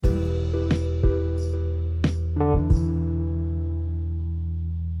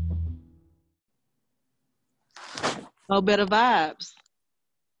Oh, better vibes.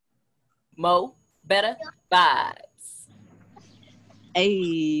 Mo better vibes.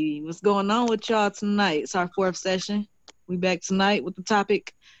 Hey, what's going on with y'all tonight? It's our fourth session. We back tonight with the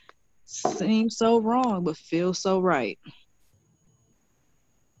topic seems so wrong but feels so right.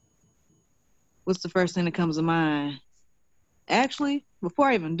 What's the first thing that comes to mind? Actually, before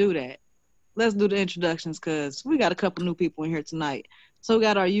I even do that, let's do the introductions because we got a couple new people in here tonight. So we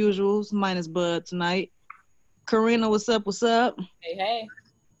got our usuals, minus Bud tonight. Karina, what's up? What's up? Hey, hey.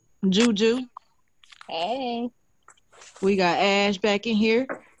 Juju. Hey. We got Ash back in here.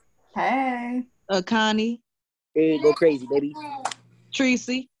 Hey. Connie. Hey, go crazy, baby.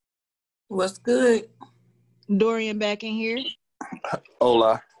 Tracy. What's good? Dorian back in here.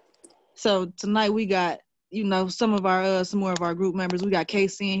 Hola. So tonight we got, some more of our group members. We got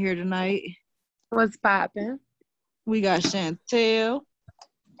Casey in here tonight. What's poppin'? We got Chantel.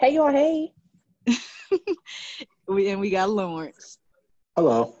 Hey, y'all. Hey. We got Lawrence.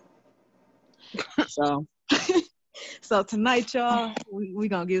 Hello. So so tonight, y'all, we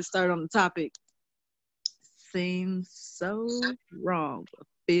gonna get started on the topic. Seems so wrong, but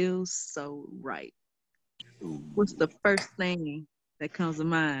feels so right. What's the first thing that comes to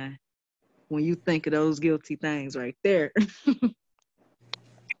mind when you think of those guilty things right there?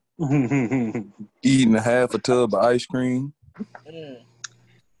 Eating a half a tub of ice cream.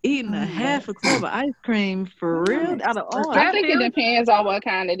 Eating a half a tub of ice cream for real? Out of all, I think it depends on what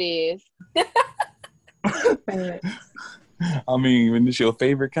kind it is. I mean, when it's your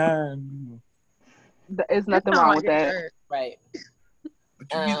favorite kind. There's nothing wrong with that. Right.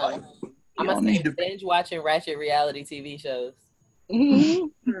 But you like, I'm going to say binge watching ratchet reality TV shows.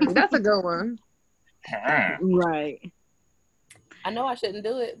 That's a good one. Right. I know I shouldn't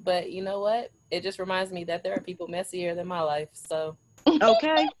do it, but you know what? It just reminds me that there are people messier than my life, so.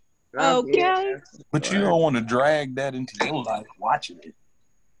 Okay. Okay. But you don't want to drag that into your life watching it.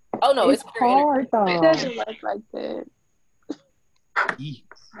 Oh, no, it's hard, though. It doesn't work like that.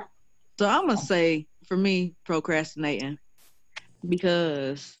 So I'm going to say, for me, procrastinating.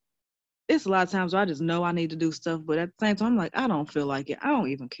 Because it's a lot of times where I just know I need to do stuff, but at the same time, I'm like, I don't feel like it. I don't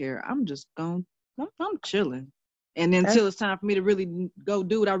even care. I'm just I'm chilling. And until it's time for me to really go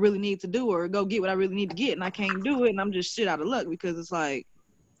do what I really need to do or go get what I really need to get, and I can't do it, and I'm just shit out of luck because it's like,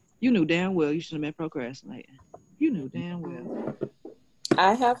 you knew damn well you shouldn't have been procrastinating. You knew damn well.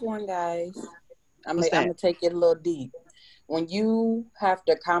 I have one, guys. I'm gonna take it a little deep. When you have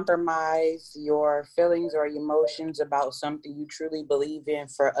to compromise your feelings or emotions about something you truly believe in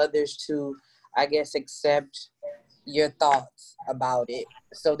for others to, I guess, accept your thoughts about it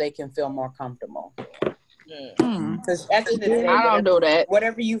so they can feel more comfortable. Because at the end of the day, I don't do that.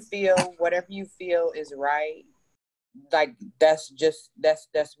 Whatever you feel is right. Like that's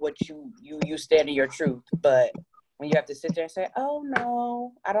what you stand in your truth. But when you have to sit there and say, "Oh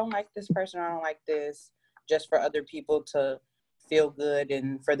no, I don't like this person. I don't like this," just for other people to feel good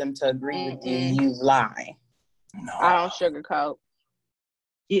and for them to agree with you, you lie. No. I don't sugarcoat.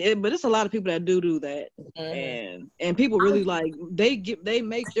 Yeah, but it's a lot of people that do that, and people really like they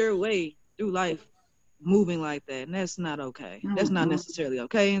make their way through life moving like that, and that's not okay. That's not necessarily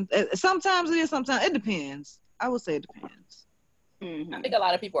okay. And sometimes it is. Sometimes it depends. I would say it depends. I think a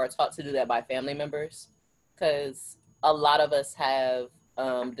lot of people are taught to do that by family members because a lot of us have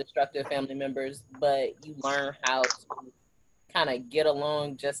destructive family members, but you learn how to kind of get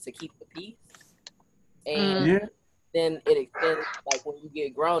along just to keep the peace. And then it extends, like when you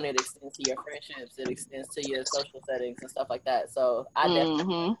get grown, it extends to your friendships, it extends to your social settings and stuff like that. So I definitely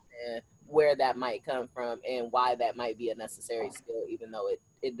understand where that might come from and why that might be a necessary skill, even though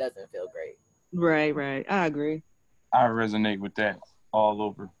it doesn't feel great. Right. I agree. I resonate with that all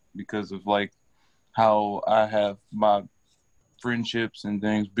over because of like how I have my friendships and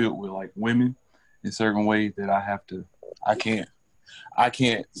things built with like women in certain ways that I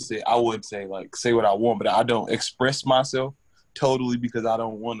can't say, I would say like say what I want, but I don't express myself totally because I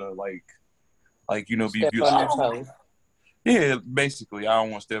don't want to like be like, yeah, basically I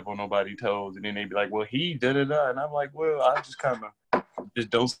don't want to step on nobody's toes, and then they be like, well, he da-da-da, and I'm like, well, I just kind of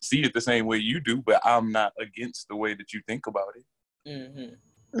just don't see it the same way you do, but I'm not against the way that you think about it.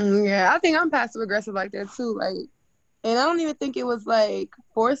 Yeah, I think I'm passive aggressive like that too, like, and I don't even think it was like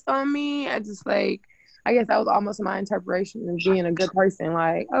forced on me. I just like, I guess that was almost my interpretation of being a good person.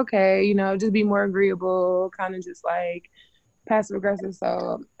 Like, okay, just be more agreeable, kind of just like passive aggressive.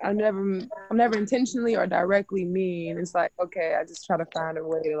 So I'm never intentionally or directly mean. It's like, okay, I just try to find a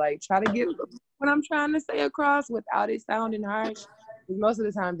way to like try to get what I'm trying to say across without it sounding harsh. Most of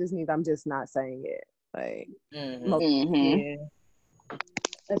the time, this means I'm just not saying it. Like, Yeah,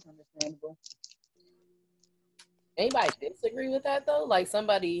 that's understandable. Anybody disagree with that though? Like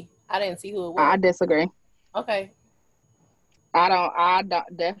somebody, I didn't see who it was. I disagree. Okay. I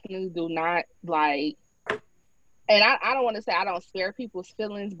definitely do not like, and I don't want to say I don't spare people's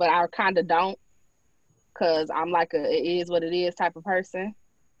feelings, but I kind of don't, because I'm like a it is what it is type of person.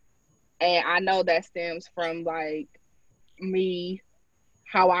 And I know that stems from like me,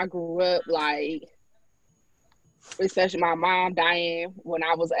 how I grew up, like, especially my mom dying when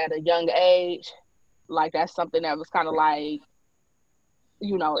I was at a young age. Like, that's something that was kind of like,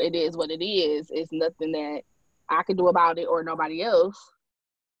 you know, it is what it is. It's nothing that I can do about it or nobody else.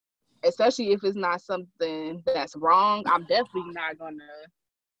 Especially if it's not something that's wrong, I'm definitely not gonna,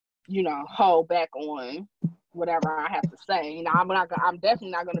 you know, hold back on whatever I have to say. You know, I'm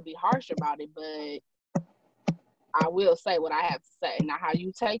definitely not gonna be harsh about it, but I will say what I have to say. Now, how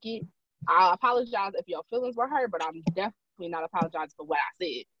you take it, I apologize if your feelings were hurt, but I'm definitely not apologizing for what I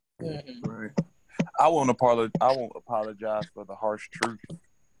said. Mm-hmm. Right. I won't apologize for the harsh truth.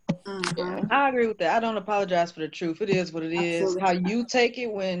 Mm-hmm. I agree with that. I don't apologize for the truth. It is what it is. How you take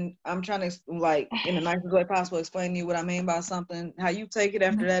it when I'm trying to, like, in the nicest way possible, explain to you what I mean by something. How you take it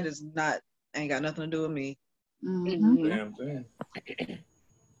after that is not, ain't got nothing to do with me. Mm-hmm. Damn thing.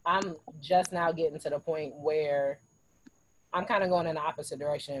 I'm just now getting to the point where I'm kind of going in the opposite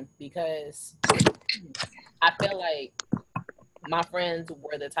direction, because I feel like my friends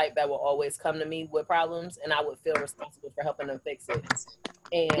were the type that will always come to me with problems, and I would feel responsible for helping them fix it.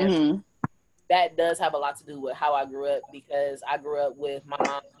 And that does have a lot to do with how I grew up, because I grew up with my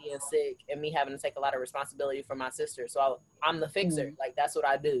mom being sick and me having to take a lot of responsibility for my sister. So I'm the fixer. Like, that's what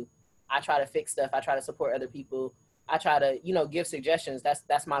I do. I try to fix stuff. I try to support other people. I try to, you know, give suggestions.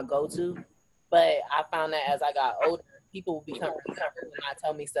 That's my go-to. But I found that as I got older, people will become really comfortable when I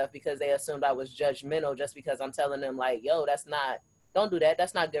tell me stuff, because they assumed I was judgmental just because I'm telling them, like, yo, don't do that.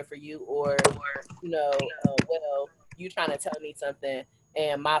 That's not good for you. Or you know, well, you trying to tell me something,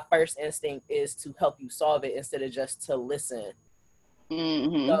 and my first instinct is to help you solve it instead of just to listen.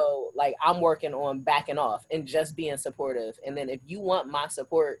 Mm-hmm. So, like, I'm working on backing off and just being supportive. And then if you want my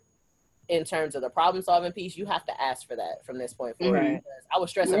support in terms of the problem solving piece, you have to ask for that from this point forward. Right. Because I was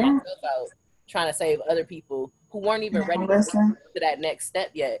stressing myself out trying to save other people who weren't even ready to that next step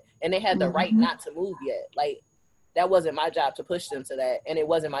yet. And they had the right not to move yet. Like, that wasn't my job to push them to that. And it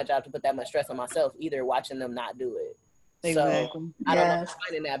wasn't my job to put that much stress on myself either, watching them not do it. Exactly. So I don't know, I'm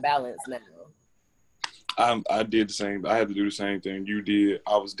finding that balance now. I did the same. I had to do the same thing you did.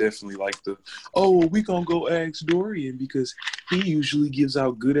 I was definitely like we gonna go ask Dorian because he usually gives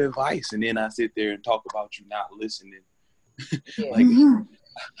out good advice, and then I sit there and talk about you not listening. Like,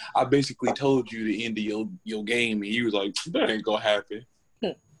 I basically told you the end of your game, and you was like, that ain't gonna happen.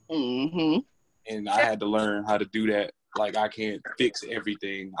 And I had to learn how to do that. Like, I can't fix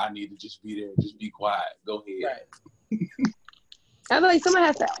everything. I need to just be there, just be quiet. Go ahead. Right. I feel like someone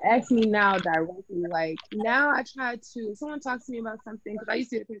has to ask me now directly. Like, now I try to, someone talks to me about something, because I used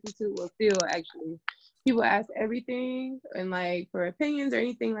to be a person too, well, still actually. People ask everything, and like for opinions or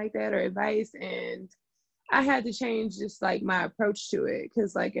anything like that, or advice, and I had to change just like my approach to it.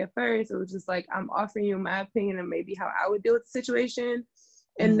 Because like at first it was just like, I'm offering you my opinion and maybe how I would deal with the situation.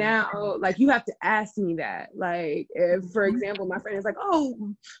 And now, like, you have to ask me that. Like, if, for example, my friend is like,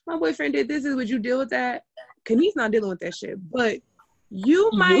 oh, my boyfriend did this, would you deal with that? Kenny's not dealing with that shit, but you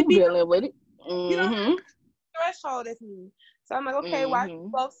might be dealing with it. You know, threshold is me. So I'm like, okay, watch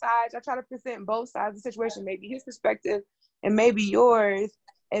both sides. I try to present both sides of the situation, maybe his perspective and maybe yours.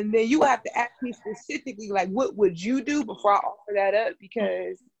 And then you have to ask me specifically, like, what would you do before I offer that up?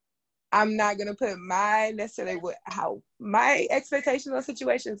 Because I'm not gonna put my expectations on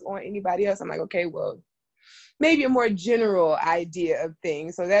situations on anybody else. I'm like, okay, well, maybe a more general idea of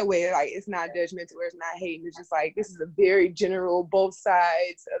things. So that way, like, it's not judgmental or it's not hating. It's just like, this is a very general, both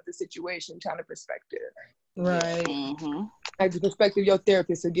sides of the situation kind of perspective. Right. Like the perspective your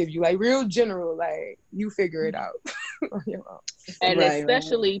therapist will give you, like real general, like you figure it out on your own. And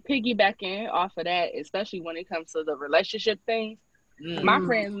especially piggybacking off of that, especially when it comes to the relationship things. My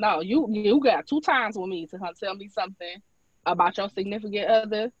friends know you got 2 times with me to come tell me something about your significant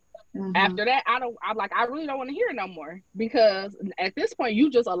other. After that, I really don't want to hear it no more, because at this point you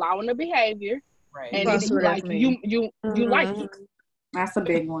just allowing the behavior, and it's like you like it. That's a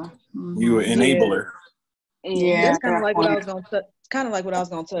big one. You an enabler. Yeah, that's kind of like what I was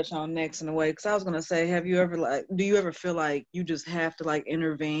gonna touch on next in a way, because I was gonna say, do you ever feel like you just have to like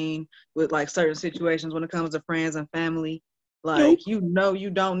intervene with like certain situations when it comes to friends and family? Like, you know,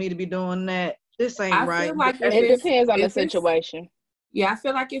 you don't need to be doing that. This ain't right. Feel like it depends on the situation. Yeah, I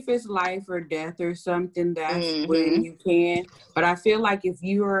feel like if it's life or death or something, that's when you can. But I feel like if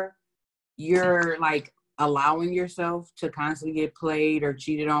you're like allowing yourself to constantly get played or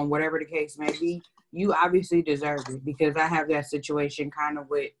cheated on, whatever the case may be, you obviously deserve it. Because I have that situation kind of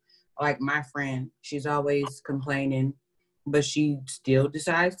with like my friend. She's always complaining, but she still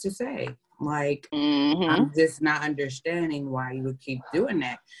decides to say, like, I'm just not understanding why you would keep doing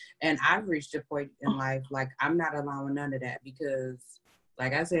that. And I've reached a point in life, like, I'm not allowing none of that because,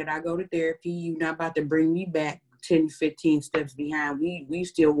 like I said, I go to therapy. You're not about to bring me back 10, 15 steps behind. We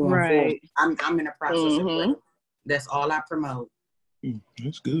still going forward. I'm in a process of growth. That's all I promote.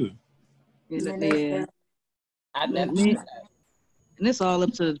 That's good. Yeah. I definitely And it's all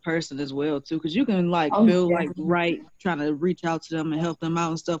up to the person as well too, because you can like feel like trying to reach out to them and help them out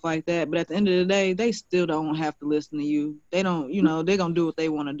and stuff like that. But at the end of the day, they still don't have to listen to you. They don't, they're gonna do what they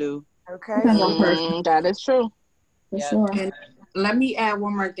want to do. Okay. That is true. For sure. And let me add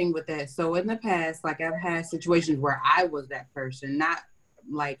one more thing with that. So in the past, like I've had situations where I was that person, not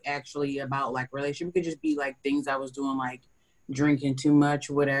like actually about like relationship. It could just be like things I was doing, like drinking too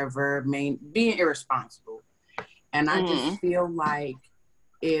much, whatever, being irresponsible. And I just feel like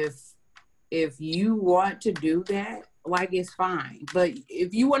if you want to do that, like it's fine. But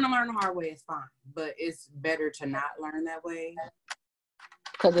if you want to learn the hard way, it's fine. But it's better to not learn that way.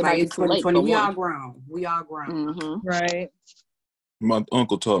 Because like it's 2020, we all grown. We all grown. Right. My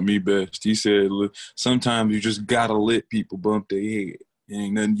uncle taught me best. He said, look, sometimes you just gotta let people bump their head.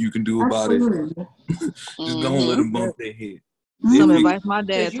 Ain't nothing you can do about it. Just don't let them bump their head. Some advice my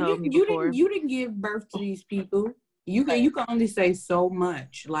dad told me before. You didn't give birth to these people. You can only say so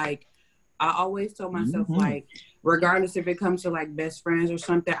much. Like I always told myself, like regardless if it comes to like best friends or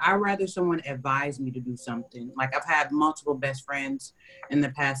something, I'd rather someone advise me to do something. Like I've had multiple best friends in the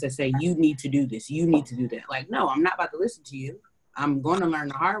past that say, you need to do this, you need to do that. Like, no, I'm not about to listen to you. I'm going to learn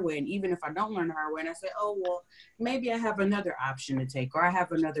the hard way. And even if I don't learn the hard way and I say, oh, well, maybe I have another option to take or I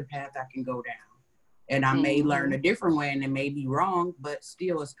have another path I can go down. And I may learn a different way and it may be wrong, but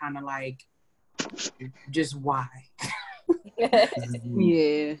still it's kind of like, just why?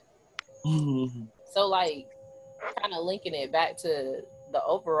 Yeah. So like kind of linking it back to the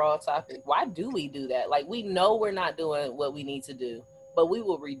overall topic, why do we do that? Like we know we're not doing what we need to do, but we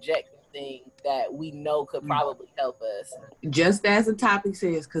will reject the thing that we know could probably help us. Just as the topic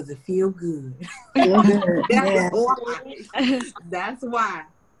says, because it feels good. That's why.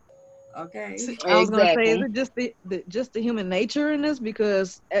 Okay. I was gonna say, is it just the human nature in this?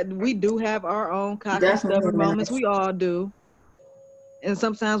 Because we do have our own cocky stubborn moments. We all do, and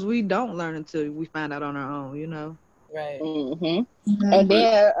sometimes we don't learn until we find out on our own. Right. And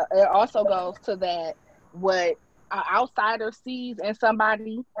then it also goes to that what an outsider sees in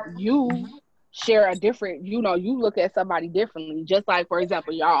somebody, you share a different. You look at somebody differently. Just like, for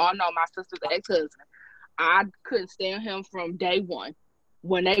example, y'all all know my sister's ex-husband. I couldn't stand him from day one.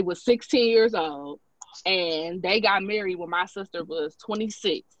 When they was 16 years old and they got married when my sister was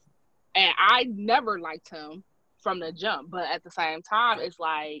 26. And I never liked him from the jump. But at the same time, it's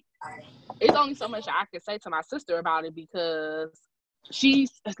like, it's only so much I can say to my sister about it because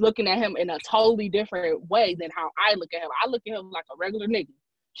she's looking at him in a totally different way than how I look at him. I look at him like a regular nigga.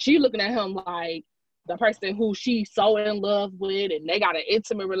 She looking at him like the person who she's so in love with and they got an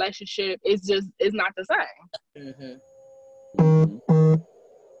intimate relationship. It's not the same.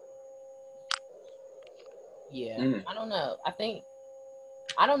 Yeah, I don't know.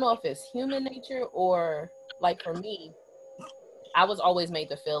 I don't know if it's human nature or like for me, I was always made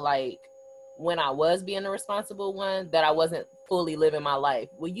to feel like when I was being the responsible one that I wasn't fully living my life.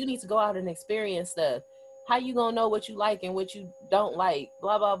 Well, you need to go out and experience stuff. How you gonna know what you like and what you don't like?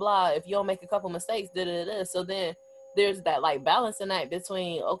 Blah, blah, blah. If you don't make a couple mistakes, da-da-da. So then there's that like balancing act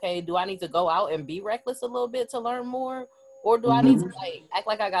between, okay, do I need to go out and be reckless a little bit to learn more? Or do I need to like act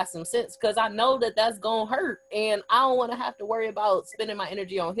like I got some sense? Because I know that that's going to hurt. And I don't want to have to worry about spending my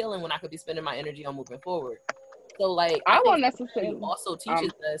energy on healing when I could be spending my energy on moving forward. So like, I won't necessarily. Also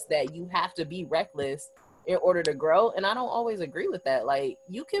teaches us that you have to be reckless in order to grow. And I don't always agree with that. Like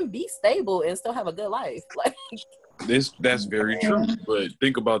you can be stable and still have a good life. Like that's very true. But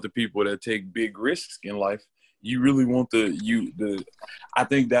think about the people that take big risks in life. You really want I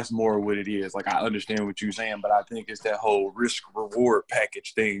think that's more what it is. Like, I understand what you're saying, but I think it's that whole risk reward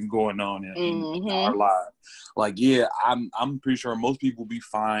package thing going on in our lives. Like, yeah, I'm pretty sure most people be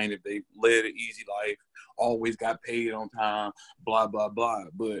fine if they led an easy life, always got paid on time, blah, blah, blah.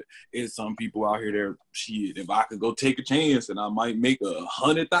 But it's some people out here that, shit, if I could go take a chance and I might make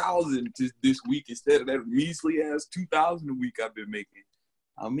 100,000 this week instead of that measly ass 2,000 a week I've been making.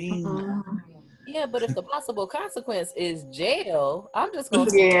 I mean, Yeah, but if the possible consequence is jail, I'm just gonna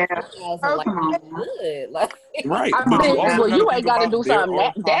Yeah. like good. Like Right. I But mean, you also well, gotta you think ain't got to about do there something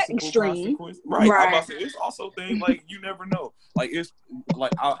are that possible extreme. consequences. Right. I'm about Right. to say it's also things like you never know. Like it's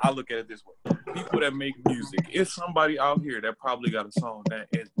like I look at it this way. People that make music, it's somebody out here that probably got a song that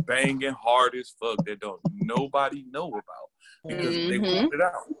is banging hard as fuck that don't nobody know about because they Mm-hmm. put it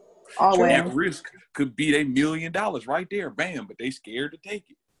out. Always. That risk could be $1 million right there, bam, but they scared to take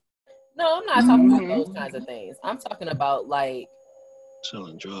it. no, I'm not talking about those kinds of things. I'm talking about like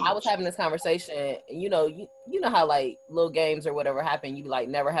Selling drugs. I was having this conversation, and you know how like little games or whatever happen, you like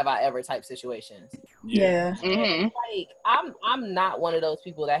never have I ever type situations. Yeah. Mm-hmm. Like I'm not one of those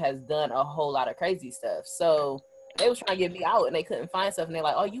people that has done a whole lot of crazy stuff. So they was trying to get me out and they couldn't find stuff and they're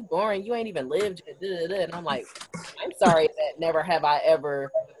like, oh, you boring, you ain't even lived yet. And I'm like, I'm sorry that never have I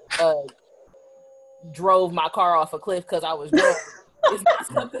ever drove my car off a cliff because I was drunk. It's not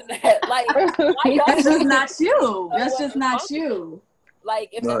something that like that's just not you. That's just not you. Like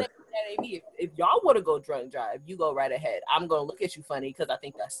if that ain't me, if y'all want to go drunk drive, you go right ahead. I'm gonna look at you funny because I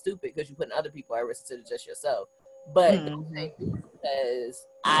think that's stupid because you're putting other people at risk instead of just yourself. But because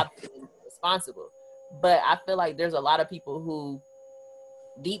I've been responsible. But I feel like there's a lot of people who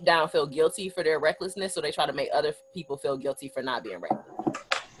deep down feel guilty for their recklessness, so they try to make other people feel guilty for not being reckless.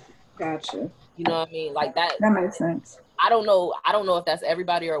 Gotcha. You know what I mean? Like that. That makes sense. I don't know if that's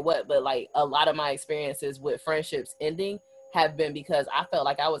everybody or what, but like a lot of my experiences with friendships ending have been because I felt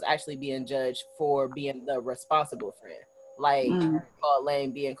like I was actually being judged for being the responsible friend. Like called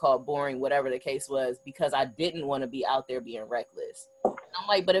lame, being called boring, whatever the case was, because I didn't want to be out there being reckless. I'm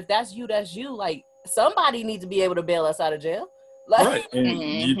like, but if that's you, that's you. Like somebody needs to be able to bail us out of jail. Like, right,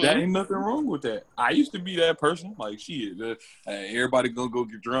 and that ain't nothing wrong with that. I used to be that person. Like, shit, everybody gonna go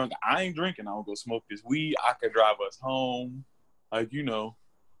get drunk. I ain't drinking. I'll go smoke this weed. I could drive us home, like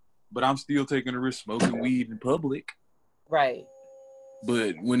but I'm still taking the risk smoking weed in public. Right.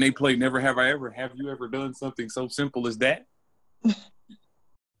 But when they play Never Have I Ever, have you ever done something so simple as that?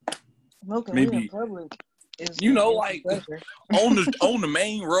 Smoking Maybe weed in public is like on the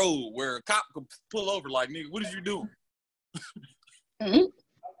main road where a cop could pull over. Like, nigga, what is you doing?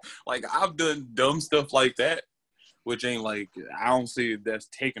 Like I've done dumb stuff like that, which ain't like I don't say that's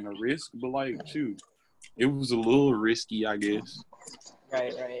taking a risk, but like shoot, it was a little risky, I guess.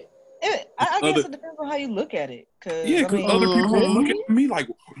 Right. I guess it depends on how you look at it. Because other people are looking at me like,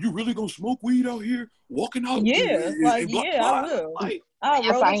 you really gonna smoke weed out here, walking out? Yeah, like I will. Like, I'll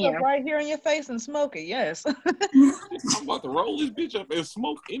roll this up right here in your face and smoke it. Yes. I'm about to roll this bitch up and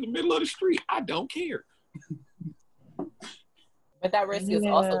smoke in the middle of the street. I don't care. But that risk is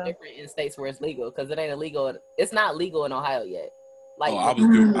also different in states where it's legal because it ain't illegal. It's not legal in Ohio yet. Like I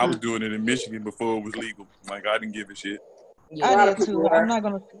was doing it in Michigan before it was legal. Like I didn't give a shit. Yeah, I did too. I'm not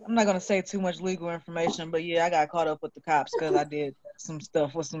gonna say too much legal information, but yeah, I got caught up with the cops because I did some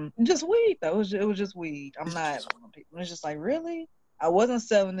stuff with some just weed though. It was just weed. I'm not. It's just like really. I wasn't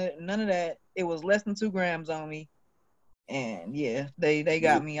selling it. None of that. It was less than 2 grams on me. And yeah, they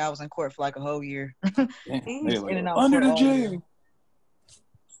got me. I was in court for like a whole year. Under the jail.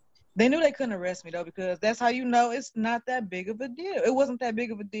 They knew they couldn't arrest me though because that's how you know it's not that big of a deal. It wasn't that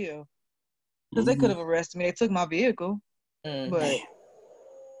big of a deal because they could have arrested me. They took my vehicle, but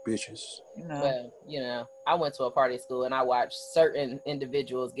bitches. Well, I went to a party school and I watched certain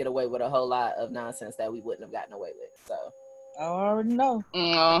individuals get away with a whole lot of nonsense that we wouldn't have gotten away with. So I already know.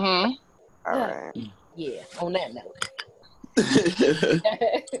 All right. Yeah. On that note.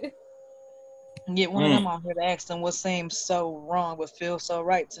 Get one of them on here to ask them what seems so wrong but feels so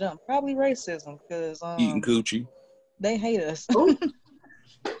right to them. Probably racism because eating coochie. They hate us. No,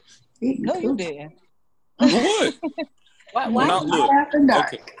 you didn't. What? Why?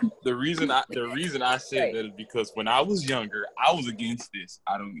 Okay. The reason I said that is because when I was younger, I was against this.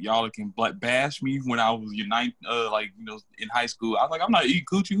 Y'all can bash me when I was in high school. I was like, I'm not eating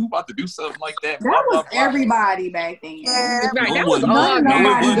coochie. Who about to do something like that? That was everybody back then. Yeah, that was all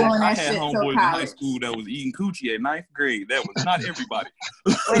nobody doing I that had shit homeboys till in high college. school that was eating coochie at 9th grade. That was not everybody.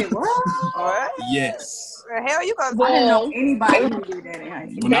 Wait, what? What? Yes. The hell you gonna I didn't know Well, anybody who did that in high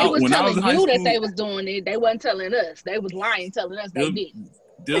school. they was when I was telling in high you that school, they was doing it. They wasn't telling us. They was lying, telling us they did.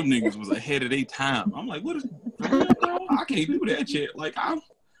 Them niggas was ahead of their time. I'm like, what is? I can't do that shit. Like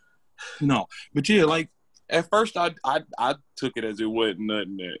no. But yeah, like at first I took it as it wasn't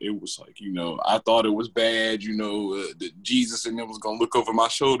nothing. That it was like I thought it was bad. That Jesus and them was gonna look over my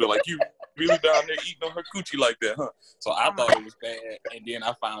shoulder like really down there eating on her coochie like that, huh? So I thought it was bad, and then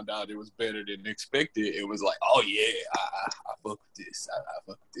I found out it was better than expected. It was like, oh yeah, I fuck with this. I fuck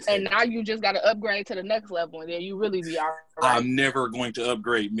with this. And now you just got to upgrade to the next level, and then you really be all right. I'm never going to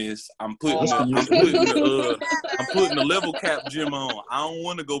upgrade, miss. I'm putting the level cap gym on. I don't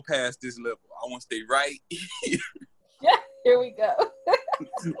want to go past this level. I want to stay right here. Yeah, here we go.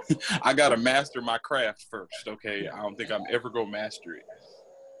 I gotta master my craft first, okay? I don't think I'm ever gonna master it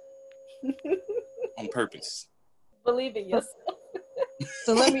on purpose. Believe in yourself.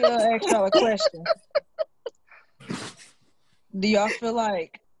 So let me ask y'all a question. Do y'all feel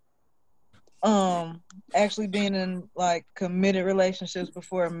like actually being in like committed relationships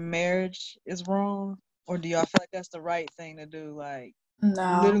before marriage is wrong, or do y'all feel like that's the right thing to do? Like,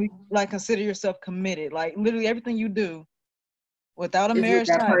 no, literally, like consider yourself committed. Like literally everything you do without a is marriage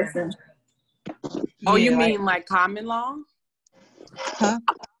with that title. person. Oh, Yeah, you mean like common law? Huh?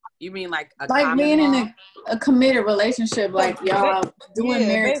 You mean like a Like common being law? in a committed relationship, like y'all doing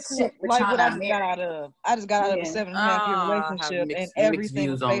marriage basically, shit, but like y'all what I not just got married. out of. I just got out of a 7.5-year I have relationship, and mixed everything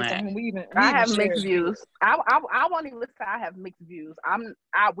views was on based that. on him. We I even have shared mixed views. I won't even say I have mixed views.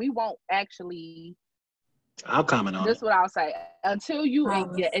 We won't actually. I'll comment on This it. is what I'll say. Until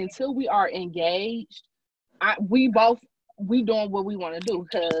we are engaged, we doing what we want to do.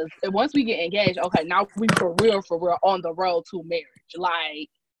 Because once we get engaged, okay, now we for real on the road to marriage. Like,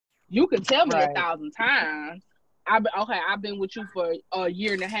 you can tell me 1,000 times, I've been with you for a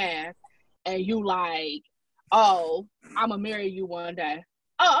year and a half, and you like, oh, I'm gonna marry you one day.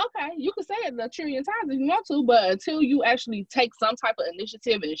 Oh, okay, you can say it a trillion times if you want to, but until you actually take some type of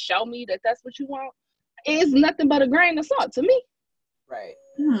initiative and show me that that's what you want, it's nothing but a grain of salt to me. Right.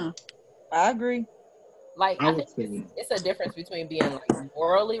 I agree. Like, I think it's a difference between being like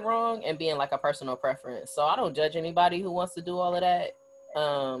morally wrong and being like a personal preference. So I don't judge anybody who wants to do all of that,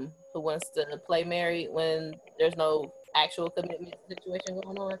 who wants to play married when there's no actual commitment situation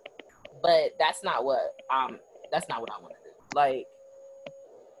going on. But that's not what I want to do. Like,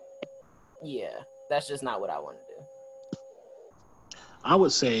 yeah, that's just not what I want to do. I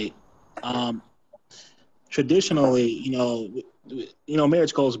would say, traditionally,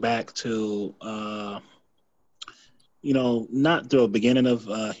 marriage goes back to, not the beginning of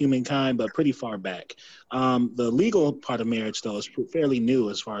humankind, but pretty far back. The legal part of marriage, though, is fairly new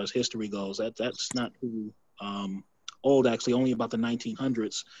as far as history goes. That's not too old, actually, only about the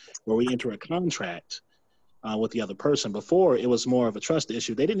 1900s, where we enter a contract with the other person. Before, it was more of a trust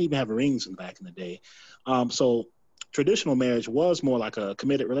issue. They didn't even have rings back in the day. So traditional marriage was more like a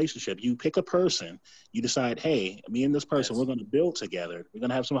committed relationship. You pick a person, you decide, hey, me and this person, we're going to build together. We're going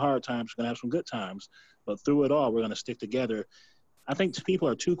to have some hard times, we're going to have some good times, but through it all, we're going to stick together. I think people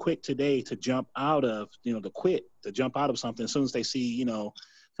are too quick today to jump out of, to jump out of something as soon as they see,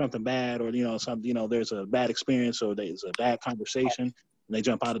 something bad, or, there's a bad experience, or there's a bad conversation, and they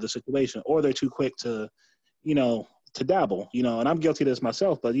jump out of the situation, or they're too quick to dabble, and I'm guilty of this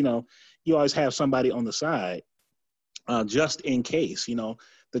myself, but, you always have somebody on the side. Just in case,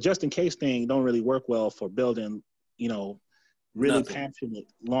 the just in case thing don't really work well for building, really passionate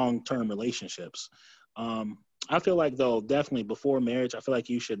long-term relationships. I feel like, though, definitely before marriage, I feel like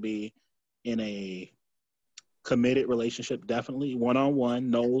you should be in a committed relationship, definitely one-on-one,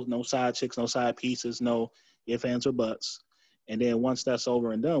 no side chicks, no side pieces, no ifs, ands, or buts. And then once that's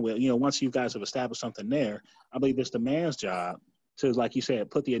over and done with, once you guys have established something there, I believe it's the man's job to, like you said,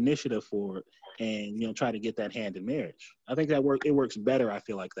 put the initiative forward and, try to get that hand in marriage. I think it works better, I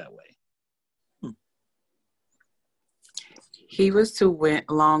feel like, that way. He was too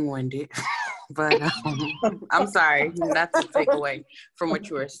long-winded, but I'm sorry, not to take away from what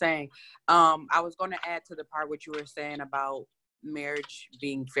you were saying. I was going to add to the part what you were saying about marriage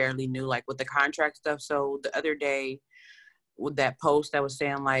being fairly new, like with the contract stuff. So the other day, with that post that was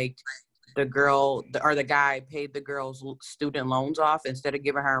saying like the girl or the guy paid the girl's student loans off instead of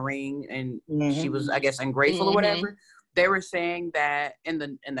giving her a ring, and she was, I guess, ungrateful or whatever. They were saying that in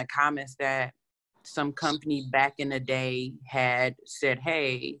the comments that some company back in the day had said,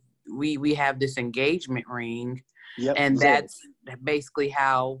 hey, we have this engagement ring. Yep. And that's basically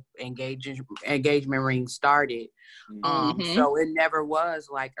how engagement ring started. So it never was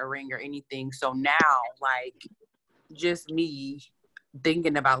like a ring or anything. So now, like, just me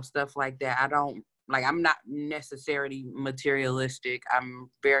thinking about stuff like that, I'm not necessarily materialistic. I'm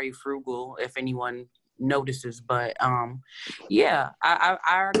very frugal, if anyone notices, but yeah, I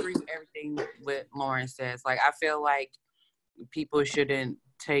agree with everything what Lauren says. Like, I feel like people shouldn't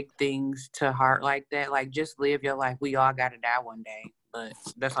take things to heart like that. Like, just live your life. We all gotta die one day. But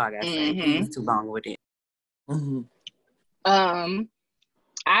that's all I gotta say. He's too long with it.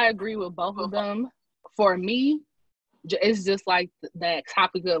 I agree with both of them. For me, it's just like that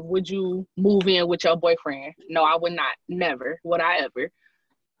topic of would you move in with your boyfriend? No, I would not. Never would I ever.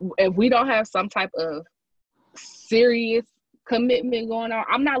 If we don't have some type of serious commitment going on,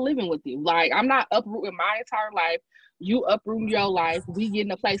 I'm not living with you. Like, I'm not uprooting my entire life. You uproot your life. We get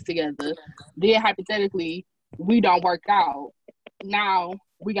in a place together. Then hypothetically, we don't work out. Now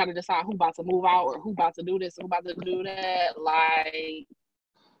we got to decide who about to move out or who about to do this, who about to do that. Like,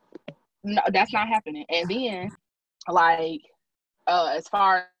 no, that's not happening. And then, like, as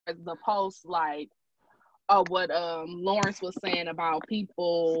far as the post, like, what Lawrence was saying about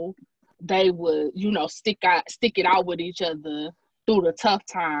people, they would, stick it out with each other through the tough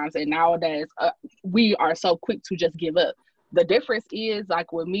times, and nowadays we are so quick to just give up. The difference is,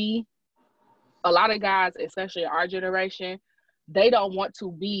 like, with me, a lot of guys, especially our generation, they don't want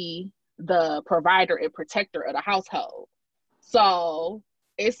to be the provider and protector of the household. So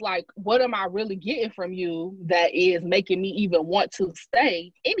it's like, what am I really getting from you that is making me even want to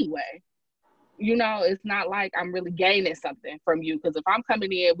stay anyway? It's not like I'm really gaining something from you. Because if I'm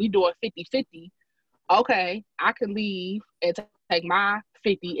coming in, we doing 50-50, okay, I can leave and take my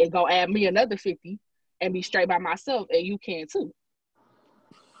 50 and go add me another 50 and be straight by myself, and you can too.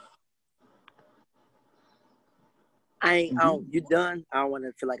 You done? I don't want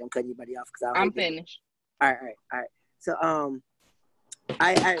to feel like I'm cutting anybody off because I'm finished. All right. So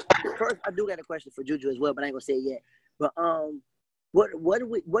I first I do got a question for Juju as well, but I ain't gonna say it yet. But what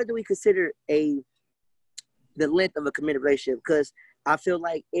do we consider the length of a committed relationship? Because I feel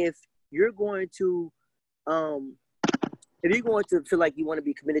like if you're going to feel like you want to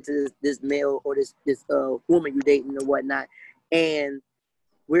be committed to this male or this woman you're dating or whatnot, and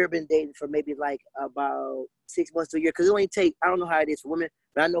we've been dating for maybe like about 6 months to a year, because it only take, I don't know how it is for women,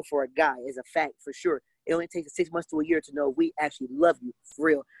 but I know for a guy, it's a fact for sure. It only takes 6 months to a year to know we actually love you for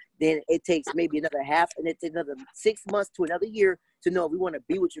real. Then it takes maybe another half, and it takes another 6 months to another year to know we want to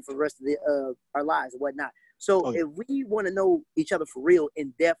be with you for the rest of our lives and whatnot. So if we want to know each other for real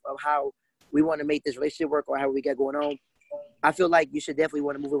in depth of how we want to make this relationship work or how we got going on, I feel like you should definitely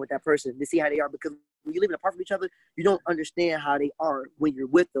want to move in with that person to see how they are, because when you're living apart from each other, you don't understand how they are when you're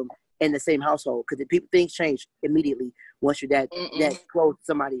with them in the same household, because things change immediately once you're that close to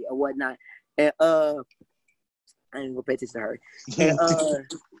somebody or whatnot. And I ain't gonna pay attention to her. And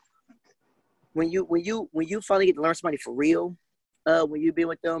when you finally get to learn somebody for real, when you've been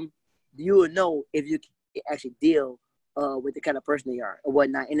with them, you will know if you can actually deal with the kind of person they are or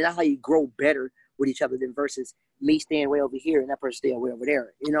whatnot, and that's how you grow better with each other than versus me staying way over here and that person staying way over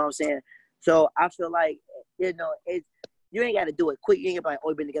there. You know what I'm saying? So I feel like, you ain't got to do it quick. You ain't got to be like,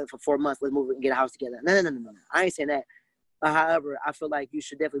 we've been together for 4 months, let's move and get a house together. No. I ain't saying that. However, I feel like you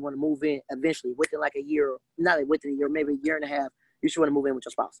should definitely want to move in eventually within like a year, not like within a year, maybe a year and a half. You should want to move in with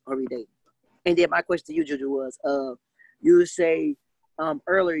your spouse or date. And then my question to you, Juju, was, you say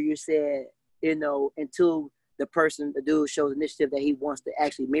earlier, you said, until the dude shows initiative that he wants to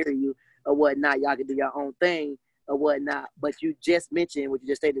actually marry you or whatnot, y'all can do your own thing or whatnot. But you just mentioned, what you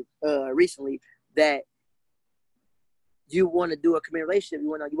just stated recently, that you want to do a committed relationship, you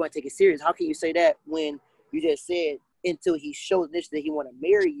want to take it serious. How can you say that when you just said until he shows initiative that he want to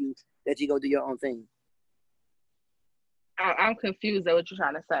marry you, that you go do your own thing? I'm confused at what you're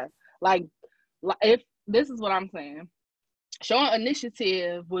trying to say. Like, if this is what I'm saying, showing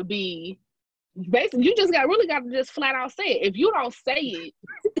initiative would be basically, you just got to just flat out say it. If you don't say it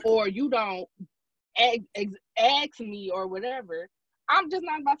or you don't ask me or whatever, I'm just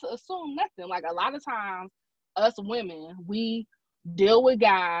not about to assume nothing. Like, a lot of times, us women, we deal with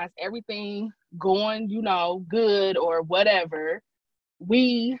guys, everything going, good or whatever.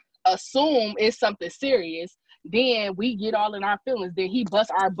 We assume it's something serious. Then we get all in our feelings. Then he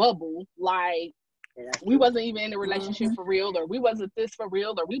busts our bubble. Like, we wasn't even in a relationship for real, or we wasn't this for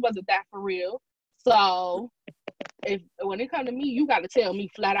real, or we wasn't that for real. So when it comes to me, you got to tell me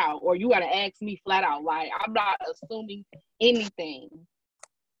flat out, or you got to ask me flat out. Like, I'm not assuming anything.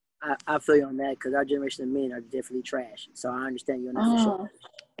 I feel you on that, because our generation of men are definitely trash. So I understand you on that for sure.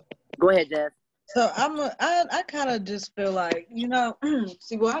 Go ahead, Jeff. So I kind of just feel like,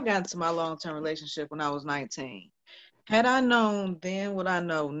 see, well, I got into my long-term relationship when I was 19. Had I known then what I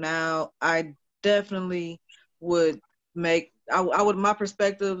know now, I definitely would my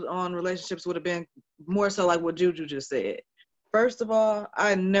perspective on relationships would have been more so like what Juju just said. First of all,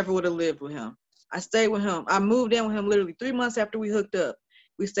 I never would have lived with him. I stayed with him. I moved in with him literally 3 months after we hooked up.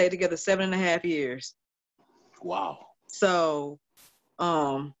 We stayed together 7.5 years. Wow. So,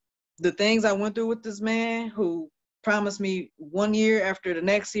 the things I went through with this man, who promised me 1 year after the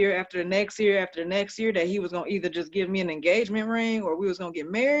next year, after the next year, after the next year, that he was going to either just give me an engagement ring or we was going to get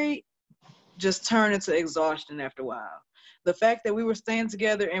married, just turned into exhaustion after a while. The fact that we were staying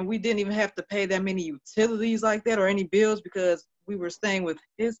together and we didn't even have to pay that many utilities like that or any bills because we were staying with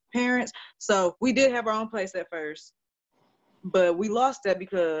his parents. So we did have our own place at first, but we lost that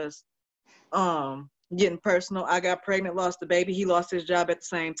because getting personal, I got pregnant, lost the baby, he lost his job at the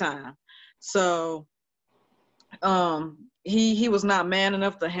same time. So he was not man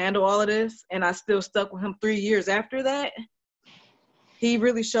enough to handle all of this, and I still stuck with him 3 years after that. He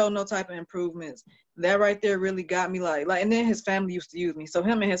really showed no type of improvements. That right there really got me like, and then his family used to use me. So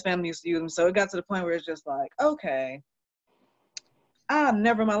him and his family used to use me. So it got to the point where it's just like, okay, I'll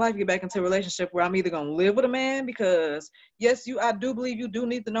never in my life get back into a relationship where I'm either going to live with a man, because yes, I do believe you do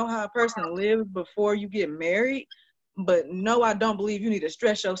need to know how a person lives before you get married. But no, I don't believe you need to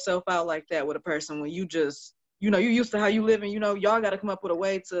stress yourself out like that with a person when you just, you're used to how you live, and y'all got to come up with a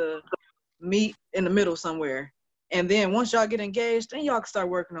way to meet in the middle somewhere. And then once y'all get engaged, then y'all can start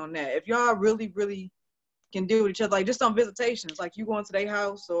working on that. If y'all really, really can deal with each other, like just on visitations, like you going to their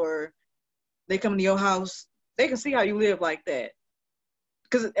house or they come to your house, they can see how you live like that.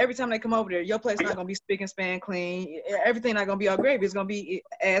 Because every time they come over there, your place not going to be spick and span clean. Everything not going to be all gravy. It's going to be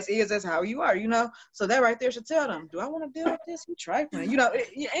as is, as how you are, So that right there should tell them, do I want to deal with this? You trifling,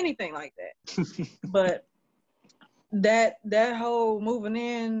 anything like that. But that whole moving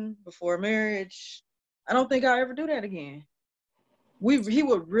in before marriage, I don't think I'll ever do that again. He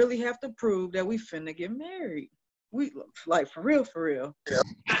would really have to prove that we finna get married. We like for real.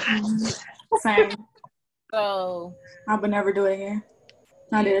 Same. So I would never do it again.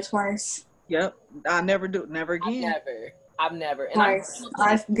 I did it twice. Yep. I never again. I've never. And Twice.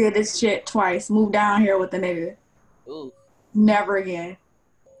 I did this shit twice. Moved down here with a nigga. Ooh. Never again.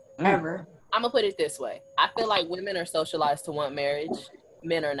 Ever. I'm gonna put it this way. I feel like women are socialized to want marriage.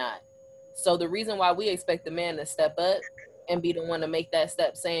 Men are not. So the reason why we expect the man to step up and be the one to make that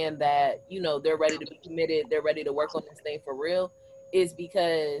step, saying that, they're ready to be committed, they're ready to work on this thing for real, is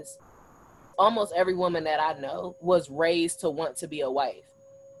because almost every woman that I know was raised to want to be a wife.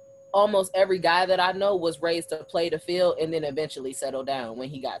 Almost every guy that I know was raised to play the field and then eventually settle down when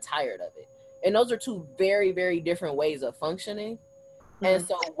he got tired of it. And those are two very, very different ways of functioning. Mm-hmm. And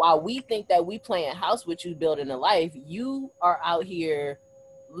so while we think that we playing house with you, building a life, you are out here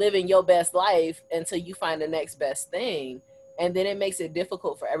living your best life until you find the next best thing. And then it makes it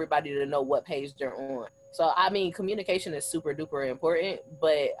difficult for everybody to know what page they're on. So, communication is super duper important,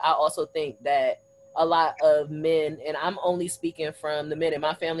 but I also think that a lot of men, and I'm only speaking from the men in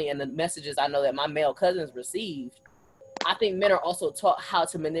my family and the messages I know that my male cousins received, I think men are also taught how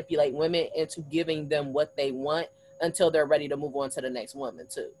to manipulate women into giving them what they want until they're ready to move on to the next woman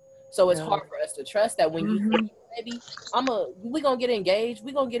too. So it's hard for us to trust that when you baby, we gonna get engaged.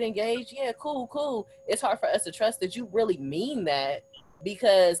 Yeah, cool. It's hard for us to trust that you really mean that,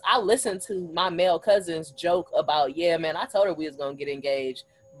 because I listened to my male cousins joke about, yeah, man, I told her we was gonna get engaged,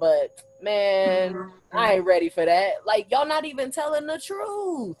 but man, I ain't ready for that. Like, y'all not even telling the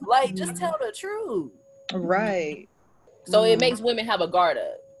truth. Like, just tell the truth. Right. So it makes women have a guard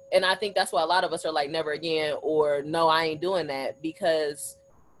up. And I think that's why a lot of us are like, never again, or no, I ain't doing that, because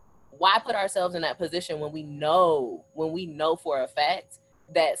why put ourselves in that position when we know for a fact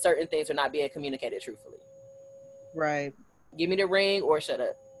that certain things are not being communicated truthfully? Right. Give me the ring or shut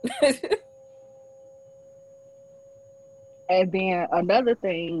up. And then another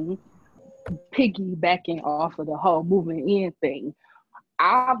thing, piggybacking off of the whole moving in thing,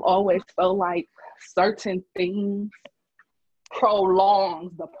 I've always felt like certain things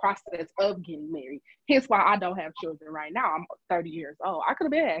prolongs the process of getting married. Hence why I don't have children right now. I'm 30 years old. I could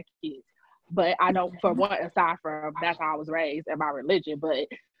have been had kids, but I don't, for one, aside from that's how I was raised and my religion. But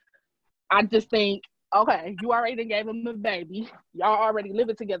I just think, okay, you already gave him a baby. Y'all already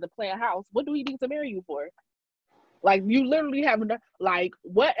living together, playing house. What do he need to marry you for? Like, you literally have, like,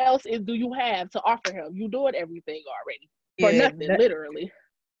 what else do you have to offer him? You doing everything already for nothing, literally.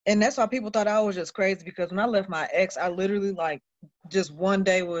 And that's why people thought I was just crazy, because when I left my ex, I literally, like, just one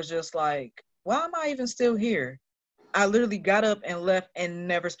day was just like, why am I even still here? I literally got up and left and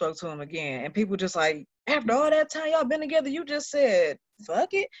never spoke to him again. And people just like, after all that time y'all been together, you just said, fuck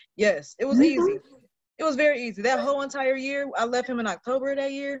it? Yes, it was easy. It was very easy. That whole entire year, I left him in October of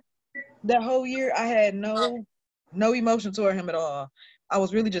that year. That whole year, I had no emotion toward him at all. I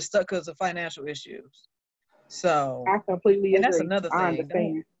was really just stuck because of financial issues. So I completely agree. And that's another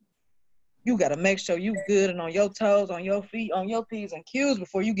thing. You got to make sure you good and on your toes, on your feet, on your P's and Q's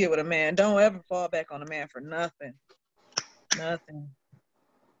before you get with a man. Don't ever fall back on a man for nothing.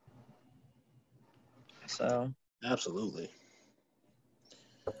 So Absolutely.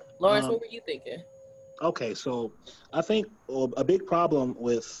 Lawrence, what were you thinking? Okay, so I think a big problem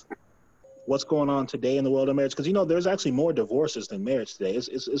with what's going on today in the world of marriage, because there's actually more divorces than marriage today.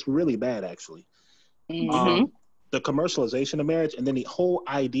 It's really bad, actually. Mm-hmm. The commercialization of marriage, and then the whole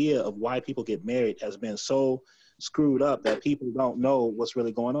idea of why people get married has been so screwed up that people don't know what's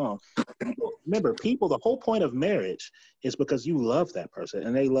really going on. Remember, the whole point of marriage is because you love that person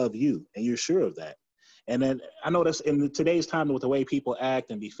and they love you, and you're sure of that. And then I know that's in today's time with the way people act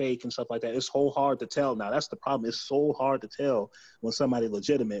and be fake and stuff like that, it's so hard to tell now. That's the problem. It's so hard to tell when somebody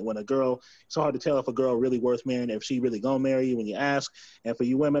legitimate. When a girl, it's so hard to tell if a girl really worth marrying, if she really gonna marry you when you ask. And for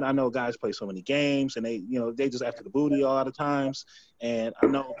you women, I know guys play so many games and they just after the booty a lot of times. And I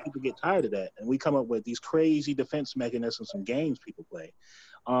know people get tired of that. And we come up with these crazy defense mechanisms and games people play.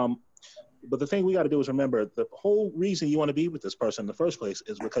 But the thing we got to do is remember the whole reason you want to be with this person in the first place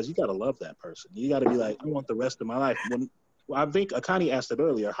is because you got to love that person. You got to be like, I want the rest of my life. I think Akani asked it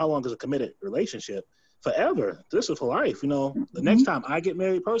earlier, how long is a committed relationship? Forever. This is for life. The next time I get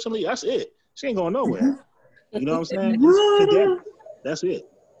married personally, that's it. She ain't going nowhere. You know what I'm saying? It's to death. That's it.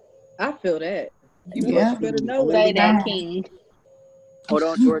 I feel that. You better know Say it. that, King. Hold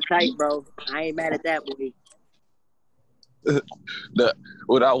on to her tight, bro. I ain't mad at that, boy.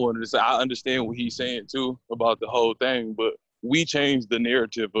 What I wanted to say, I understand what he's saying too about the whole thing, but we changed the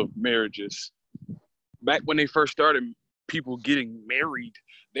narrative of marriages. Back when they first started, people getting married,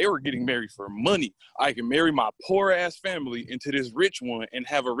 they were getting married for money. I can marry my poor ass family into this rich one and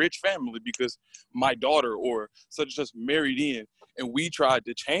have a rich family because my daughter or such and such married in. And we tried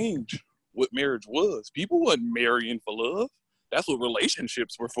to change what marriage was. People wasn't marrying for love. That's what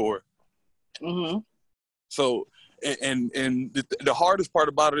relationships were for. Mm-hmm. So, and the hardest part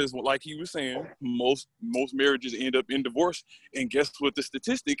about it is, like he was saying, most marriages end up in divorce. And guess what the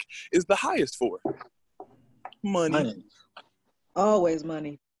statistic is the highest for? Money. Always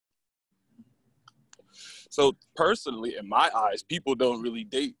money. So personally, in my eyes, people don't really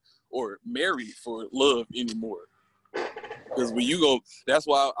date or marry for love anymore. Because when you go, that's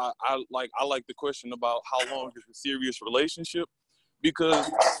why I like the question about how long is a serious relationship.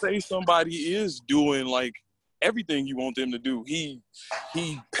 Because say somebody is doing like everything you want them to do. He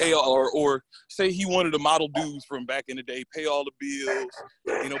pay or say he wanted the model dudes from back in the day, pay all the bills.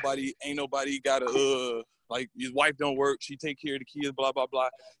 Ain't nobody gotta like his wife don't work, she take care of the kids, blah blah blah.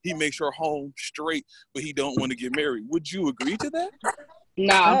 He makes her home straight, but he don't want to get married. Would you agree to that?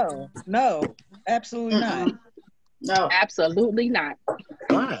 No, absolutely not. No, absolutely not.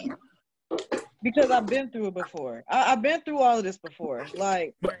 Why? Because I've been through it before. I've been through all of this before.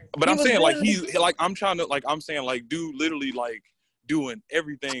 Like, but I'm saying like he's like I'm trying to like I'm saying like dude literally like doing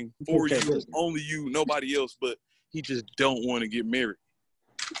everything for you, only you, nobody else, but he just don't want to get married.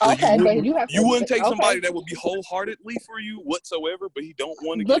 So okay, but you wouldn't take somebody that would be wholeheartedly for you whatsoever, but he don't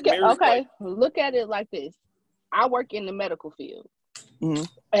want to get married. Okay, look at it like this. I work in the medical field, and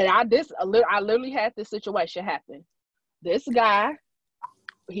I literally had this situation happen. This guy,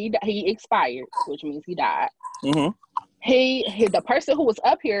 he expired, which means he died. The person who was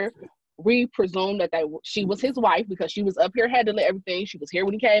up here, we presumed that she was his wife because she was up here handling everything. She was here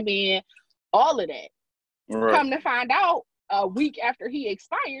when he came in, all of that. Right. Come to find out, a week after he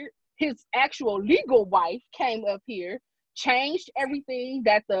expired, his actual legal wife came up here, changed everything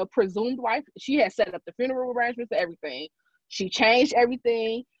that the presumed wife, she had set up the funeral arrangements and everything. She changed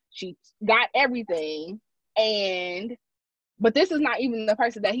everything. She got everything. But this is not even the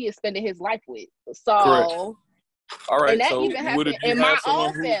person that he is spending his life with. So, correct. All right. And that so even happened in my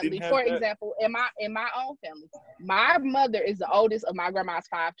own family. For example, in my own family, my mother is the oldest of my grandma's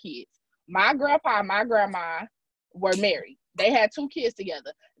 5 kids. My grandpa and my grandma were married. They had 2 kids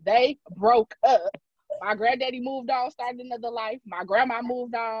together. They broke up. My granddaddy moved on, started another life. My grandma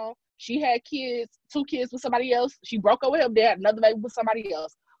moved on. She had kids, 2 kids with somebody else. She broke up with him. They had another baby with somebody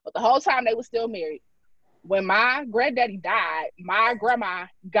else. But the whole time they were still married. When my granddaddy died, my grandma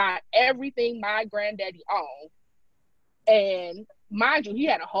got everything my granddaddy owned. And mind you, he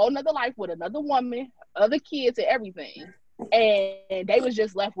had a whole nother life with another woman, other kids and everything. And they was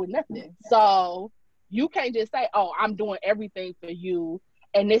just left with nothing. So you can't just say, oh, I'm doing everything for you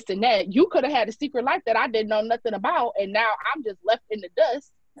and this and that. You could have had a secret life that I didn't know nothing about. And now I'm just left in the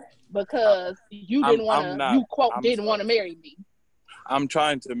dust because you didn't want to marry me. I'm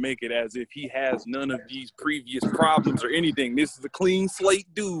trying to make it as if he has none of these previous problems or anything. This is a clean slate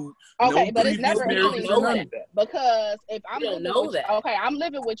dude. Okay, but it's never a clean slate. Because if I'm I'm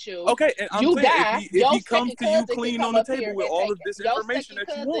living with you. Okay, and I'm saying die, if he comes to you clean on the table with all of this information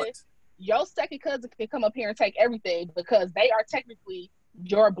that you want. Your second cousin can come up here and take everything because they are technically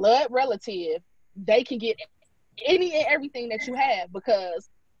your blood relative. They can get any and everything that you have, because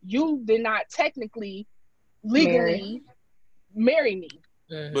you did not technically legally marry me.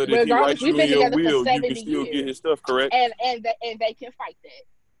 But if he writes you in your will, you can still get his stuff, correct? And they can fight that.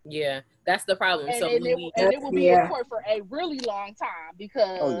 Yeah, that's the problem. And, so it will be in court for a really long time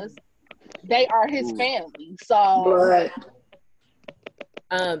because they are his family. So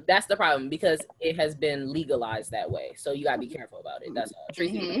that's the problem, because it has been legalized that way. So you gotta be careful about it. That's all.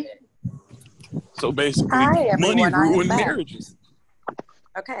 Tracy, so basically, Hi, money everyone. I am ruined back. marriages.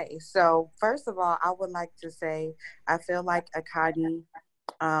 Okay, so first of all, I would like to say I feel like Akadi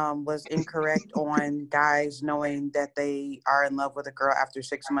was incorrect on guys knowing that they are in love with a girl after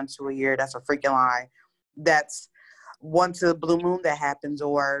 6 months to a year. That's a freaking lie. That's once a blue moon that happens,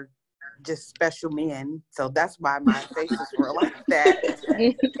 or just special men. So that's why my faces were like that.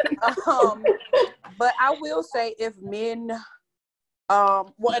 But I will say, if men,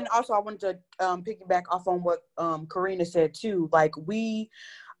 well, and also I wanted to piggyback off on what Karina said too. Like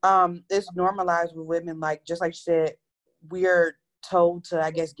it's normalized with women. Like just like she said, we are told to,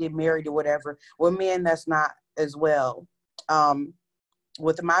 I guess, get married or whatever. With men, that's not as well.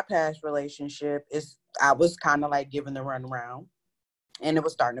 With my past relationship, I was kind of like given the runaround. And it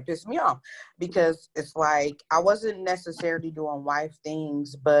was starting to piss me off because it's like I wasn't necessarily doing wife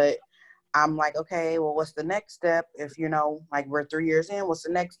things, but I'm like, okay, well, what's the next step? If, like we're 3 years in, what's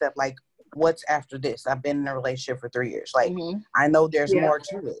the next step? Like, what's after this? I've been in a relationship for 3 years. Like, I know there's more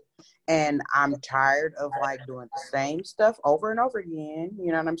to it. And I'm tired of like doing the same stuff over and over again.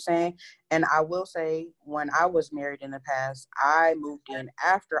 You know what I'm saying? And I will say, when I was married in the past, I moved in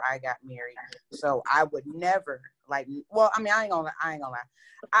after I got married. So I would never I ain't gonna lie.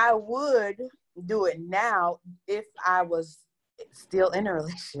 I would do it now if I was still in a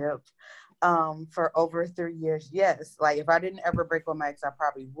relationship for over 3 years. Yes. Like if I didn't ever break with my ex, I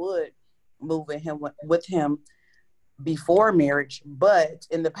probably would move with him before marriage. But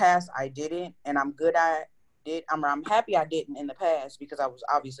in the past I didn't, and I'm good I did. I'm happy I didn't in the past because I was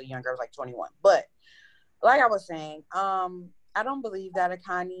obviously younger. I was like 21. But like I was saying, I don't believe that,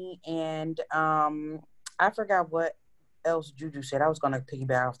 Akani, and I forgot what else Juju said. I was going to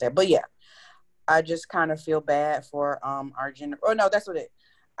piggyback off that. But yeah, I just kind of feel bad for our generation. Oh, no, that's what it is.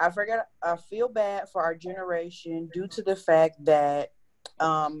 I feel bad for our generation due to the fact that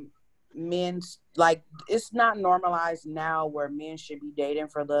men's, like, it's not normalized now where men should be dating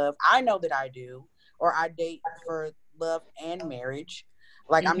for love. I know that I do, or I date for love and marriage.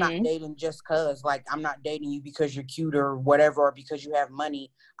 Like, I'm not dating just because, like, I'm not dating you because you're cute or whatever, or because you have money.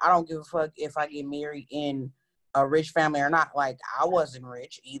 I don't give a fuck if I get married in a rich family or not. Like, I wasn't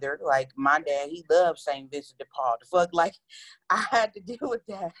rich either. Like, my dad, he loved St. Vincent de Paul. The fuck, like, I had to deal with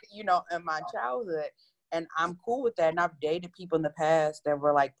that, in my childhood. And I'm cool with that. And I've dated people in the past that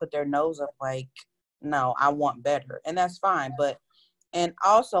were, like, put their nose up, like, no, I want better. And that's fine. But, and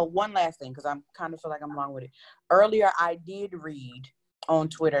also, one last thing, because I kind of feel like I'm long with it. Earlier, I did read on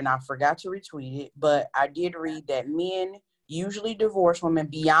Twitter, and I forgot to retweet it, but I did read that men usually divorce women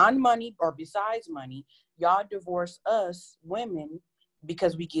beyond money or besides money. Y'all divorce us women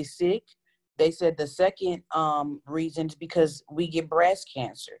because we get sick. They said the second reason is because we get breast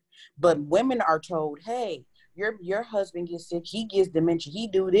cancer. But women are told, hey, your husband gets sick, he gets dementia, he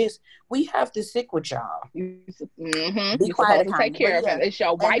do this. We have to stick with y'all. Be quiet, to take care of him. It's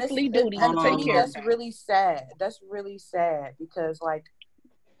your wifely duty to take care of him. That's really sad. That's really sad because, like,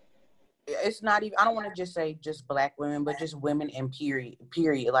 it's not even, I don't want to just say just Black women, but just women in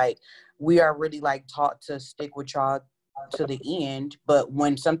period. Like, we are really, like, taught to stick with y'all to the end. But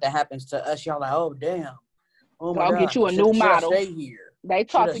when something happens to us, y'all like, oh, damn. Oh, my God. God. Get you a new model. Stay here. They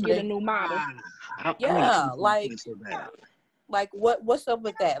taught to get a new model. Like what's up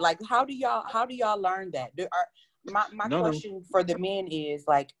with that? Like, how do y'all learn that? My question for the men is,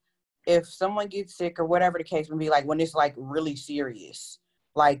 like, if someone gets sick or whatever the case may be, like, when it's, like, really serious,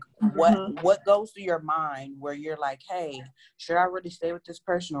 like, what goes through your mind where you're like, hey, should I really stay with this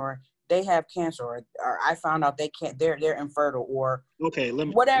person, or they have cancer, or I found out they can't, they're infertile, or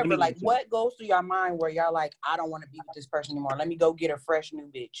whatever. Like, what goes through your mind where y'all like, I don't want to be with this person anymore. Let me go get a fresh new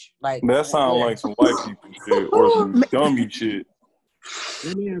bitch. Like, that sounds like some white people shit or some dummy shit.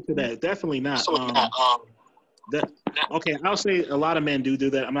 Let me answer that. Definitely not. I'll say a lot of men do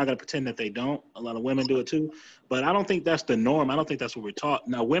that. I'm not going to pretend that they don't. A lot of women do it too. But I don't think that's the norm. I don't think that's what we're taught.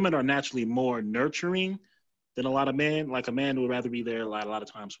 Now, women are naturally more nurturing than a lot of men. Like, a man would rather be there a lot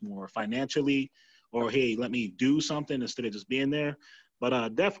of times more financially, or, hey, let me do something instead of just being there.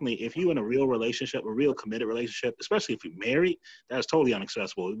 But definitely, if you're in a real relationship, a real committed relationship, especially if you're married, that's totally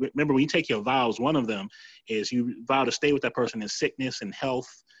unacceptable. Remember, when you take your vows, one of them is you vow to stay with that person in sickness and health,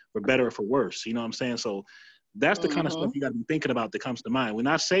 for better or for worse. You know what I'm saying? So That's the kind of stuff you got to be thinking about that comes to mind. When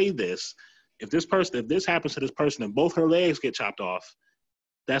I say this, if this happens to this person and both her legs get chopped off,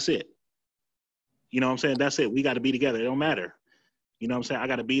 that's it. You know what I'm saying? That's it. We got to be together. It don't matter. You know what I'm saying? I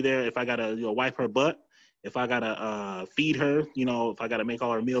got to be there. If I got to wipe her butt, if I got to feed her, if I got to make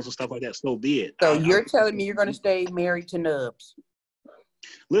all her meals and stuff like that, so be it. So you're telling me you're going to stay married to Nubs?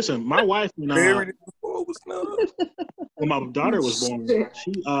 Listen, my wife, when my daughter was born,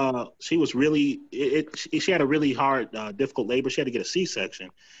 she was really, she had a really hard, difficult labor. She had to get a C-section,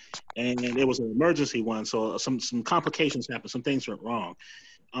 and it was an emergency one. So some complications happened. Some things went wrong.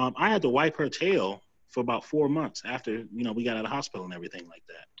 I had to wipe her tail for about 4 months after, we got out of the hospital and everything like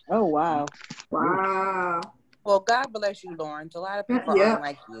that. Oh, wow. Wow. Well, God bless you, Lawrence. A lot of people aren't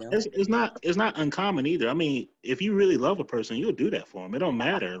like you. It's not uncommon either. I mean, if you really love a person, you'll do that for them. It don't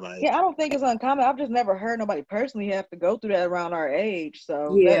matter. Yeah, I don't think it's uncommon. I've just never heard nobody personally have to go through that around our age.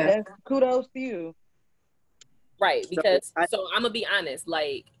 So that's kudos to you. Right, because so I'm gonna be honest.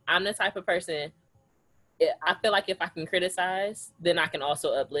 Like, I'm the type of person. I feel like if I can criticize, then I can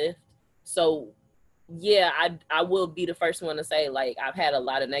also uplift. So, yeah, I will be the first one to say, like, I've had a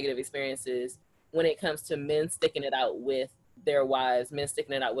lot of negative experiences when it comes to men sticking it out with their wives, men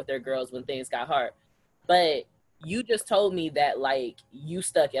sticking it out with their girls when things got hard. But you just told me that, like, you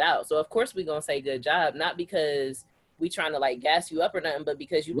stuck it out. So, of course, we're going to say good job, not because we trying to, like, gas you up or nothing, but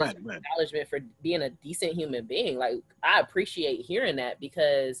because you need acknowledgement for being a decent human being. Like, I appreciate hearing that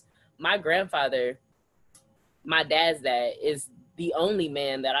because my grandfather, my dad's dad, is the only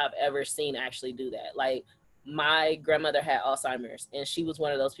man that I've ever seen actually do that. Like, my grandmother had Alzheimer's, and she was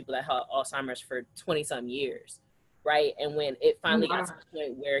one of those people that had Alzheimer's for 20-some years, right? And when it finally got to the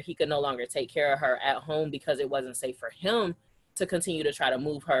point where he could no longer take care of her at home because it wasn't safe for him to continue to try to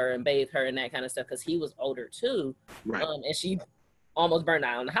move her and bathe her and that kind of stuff, because he was older too, and she almost burned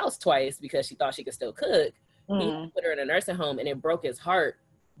down the house twice because she thought she could still cook. He put her in a nursing home, and it broke his heart.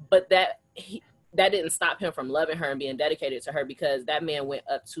 But that didn't stop him from loving her and being dedicated to her, because that man went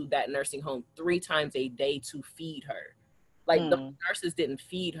up to that nursing home 3 times a day to feed her. Like, the nurses didn't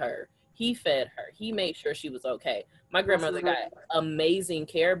feed her. He fed her. He made sure she was okay. My grandmother got amazing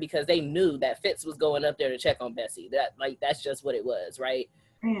care because they knew that Fitz was going up there to check on Bessie. That's just what it was, right?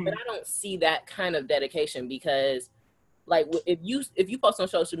 But I don't see that kind of dedication because, like, if you post on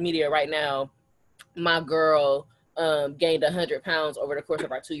social media right now, my girl gained 100 pounds over the course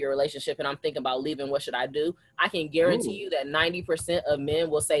of our 2-year relationship, and I'm thinking about leaving, what should I do? I can guarantee you that 90% of men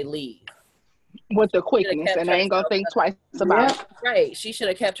will say leave. With the quickness, and I ain't gonna think twice about it. Right. She should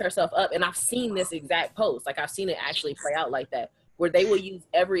have kept herself up. And I've seen this exact post. Like, I've seen it actually play out like that, where they will use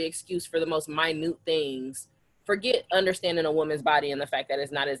every excuse for the most minute things. Forget understanding a woman's body and the fact that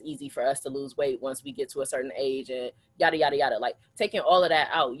it's not as easy for us to lose weight once we get to a certain age and yada, yada, yada. Like, taking all of that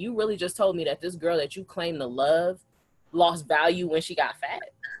out. You really just told me that this girl that you claim to love lost value when she got fat.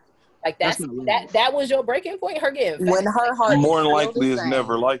 Like, that was your breaking point, her getting fat. When her heart more than likely it's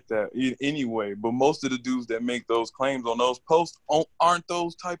never like that anyway. But most of the dudes that make those claims on those posts aren't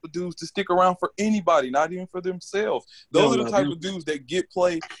those type of dudes to stick around for anybody, not even for themselves. Those are the type of dudes that get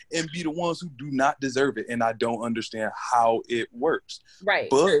play and be the ones who do not deserve it. And I don't understand how it works. Right.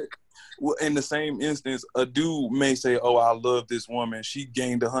 But in the same instance, a dude may say, oh, I love this woman. She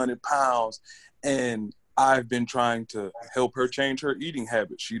gained 100 pounds and I've been trying to help her change her eating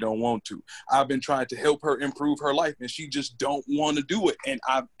habits. She don't want to. I've been trying to help her improve her life, and she just don't want to do it. And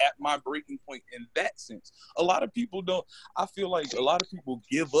I'm at my breaking point in that sense. A lot of people don't. I feel like a lot of people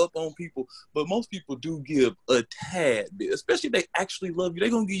give up on people, but most people do give a tad bit. Especially if they actually love you, they're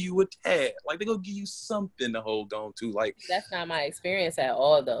going to give you a tad. Like, they're going to give you something to hold on to. Like, that's not my experience at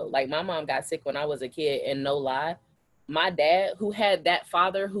all, though. Like, my mom got sick when I was a kid, and no lie, my dad, who had that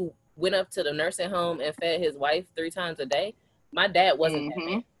father who went up to the nursing home and fed his wife 3 times a day, my dad wasn't that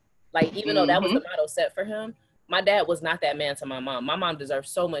man. Like, even though that was the motto set for him, my dad was not that man to my mom. My mom deserved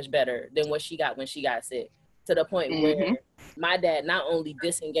so much better than what she got when she got sick, to the point where my dad not only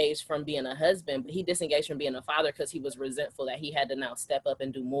disengaged from being a husband, but he disengaged from being a father because he was resentful that he had to now step up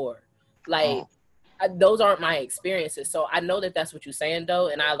and do more. Like, those aren't my experiences. So I know that that's what you're saying, though,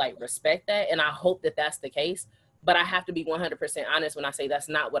 and I, like, respect that, and I hope that that's the case. But I have to be 100% honest when I say that's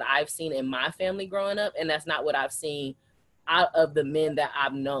not what I've seen in my family growing up, and that's not what I've seen out of the men that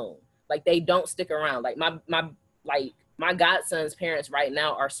I've known. Like, they don't stick around. Like, my godson's parents right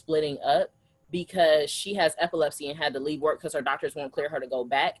now are splitting up because she has epilepsy and had to leave work because her doctors won't clear her to go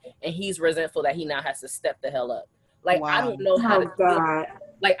back, and he's resentful that he now has to step the hell up. Like, I don't know how to deal.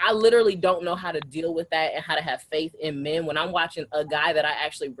 Like, I literally don't know how to deal with that and how to have faith in men when I'm watching a guy that I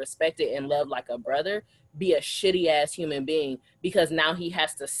actually respected and loved like a brother be a shitty ass human being because now he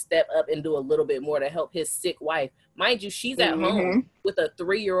has to step up and do a little bit more to help his sick wife. Mind you, she's at home with a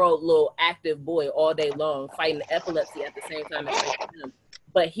 3-year-old little active boy all day long fighting epilepsy at the same time as him.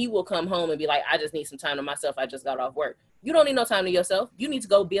 But he will come home and be like, I just need some time to myself. I just got off work. You don't need no time to yourself. You need to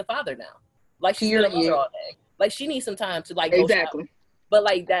go be a father now. Like, she's been a mother all day. Like, she needs some time to like go shower. But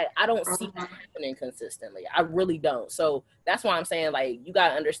like that, I don't see that happening consistently. I really don't. So that's why I'm saying, like, you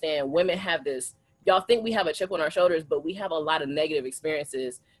gotta understand, women have this, y'all think we have a chip on our shoulders, but we have a lot of negative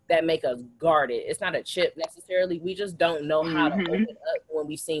experiences that make us guarded. It's not a chip necessarily. We just don't know how to open up when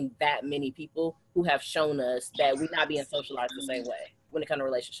we've seen that many people who have shown us that we're not being socialized the same way when it comes to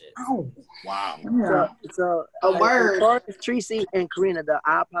relationships. Oh, wow. So a word. As far as Tracy and Karina,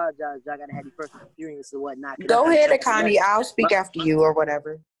 I apologize. I gotta have your personal experience and whatnot. Go ahead, Akani. I'll speak after you or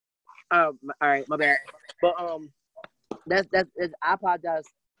whatever. All right, my bad. But that's I apologize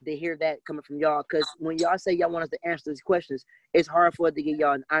to hear that coming from y'all, because when y'all say y'all want us to answer these questions, it's hard for us to give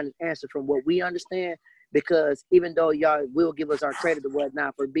y'all an honest answer from what we understand, because even though y'all will give us our credit or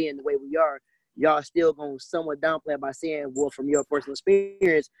whatnot for being the way we are, y'all still gonna somewhat downplay by saying, well, from your personal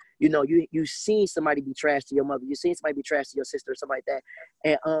experience, you know, you seen somebody be trash to your mother, you seen somebody be trash to your sister or something like that,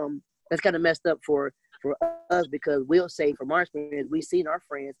 and that's kind of messed up for us, because we'll say from our experience, we seen our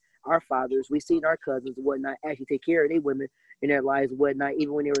friends, our fathers, we seen our cousins and whatnot actually take care of their women in their lives and whatnot,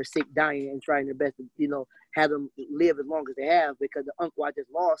 even when they were sick, dying, and trying their best to, you know, have them live as long as they have. Because the uncle I just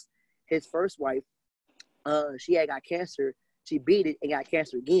lost, his first wife, she had got cancer. She beat it and got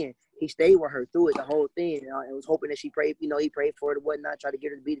cancer again. He stayed with her through it, the whole thing, and was hoping that she prayed, you know, he prayed for it and whatnot, tried to get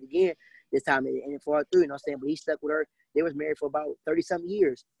her to beat it again this time, and it fought through, you know what I'm saying? But he stuck with her. They was married for about 30-something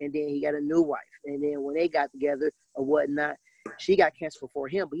years, and then he got a new wife. And then when they got together or whatnot, she got cancer before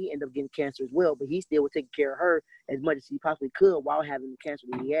him, but he ended up getting cancer as well. But he still was taking care of her as much as he possibly could while having the cancer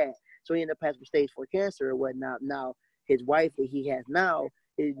that he had. So he ended up passing stage 4 cancer or whatnot. Now, his wife that he has now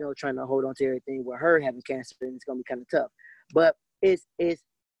is, you know, trying to hold on to everything with her having cancer, and it's going to be kind of tough. But it's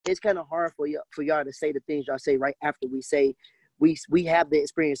kind of hard for y'all to say the things y'all say right after we say we have the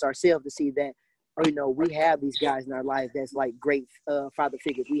experience ourselves to see that, or, you know, we have these guys in our life that's like great father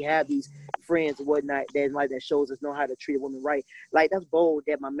figures. We have these friends and whatnot that shows us know how to treat a woman right. Like, that's bold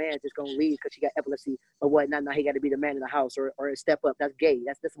that my man just gonna leave because she got epilepsy or whatnot. Now he got to be the man in the house or step up. That's gay.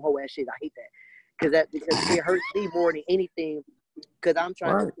 That's some whole ass shit. I hate that because it hurts me more than anything. Because I'm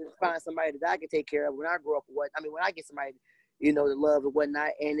trying to find somebody that I can take care of when I grow up. When I get somebody, you know, to love and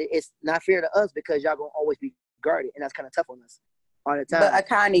whatnot, and it's not fair to us because y'all gonna always be guarded, and that's kind of tough on us all the time. But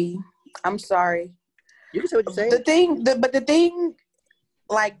Akani, I'm sorry. You can say what you say. The thing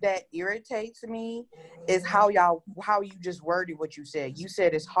like that irritates me is how you just worded what you said. You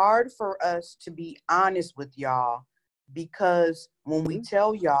said it's hard for us to be honest with y'all because when we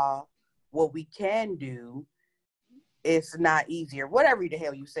tell y'all what we can do, it's not easier. Whatever the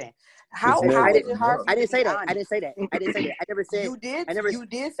hell you saying. How is it hard? I didn't say that. I never said. You did. You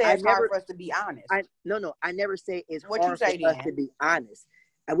did say it's hard for us to be honest. No. I never say it's hard for us to be honest.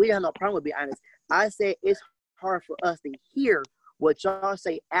 And we don't have no problem with being honest. I said it's hard for us to hear what y'all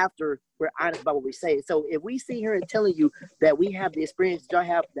say after we're honest about what we say. So if we sit here and telling you that we have the experience, y'all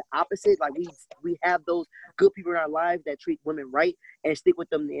have the opposite, like we have those good people in our lives that treat women right and stick with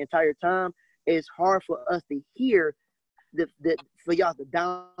them the entire time, it's hard for us to hear for y'all to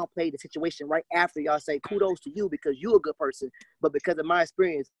downplay the situation right after y'all say kudos to you because you're a good person, but because of my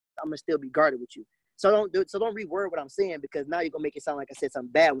experience, I'm gonna still be guarded with you. So don't reword what I'm saying because now you're gonna make it sound like I said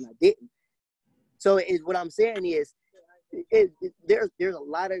something bad when I didn't. So what I'm saying is, there's a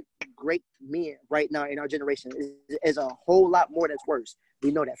lot of great men right now in our generation. There's a whole lot more that's worse.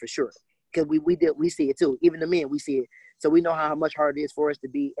 We know that for sure because we see it too. Even the men, we see it. So we know how much harder it is for us to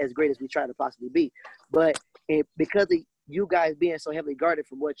be as great as we try to possibly be. But because of you guys being so heavily guarded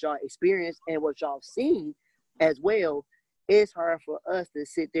from what y'all experienced and what y'all seen as well, it's hard for us to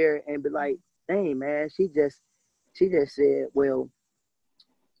sit there and be like, dang, man, she just said, well,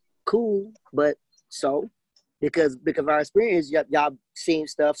 cool, but so because of our experience, y'all seen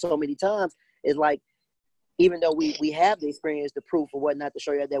stuff so many times. It's like, even though we have the experience, the proof or whatnot to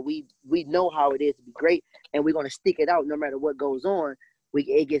show you that we know how it is to be great, and we're gonna stick it out no matter what goes on.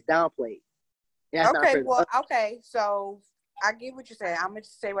 It gets downplayed. Okay. So I get what you're saying. I'm gonna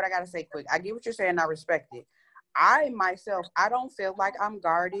say what I gotta say quick. I get what you're saying. I respect it. I myself, I don't feel like I'm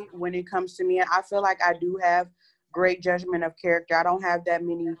guarded when it comes to me. I feel like I do have great judgment of character. I don't have that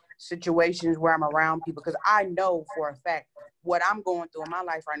many situations where I'm around people because I know for a fact what I'm going through in my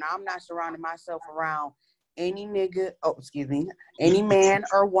life right now. I'm not surrounding myself around any nigga, any man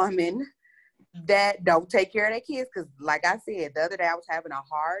or woman that don't take care of their kids. Because like I said, the other day I was having a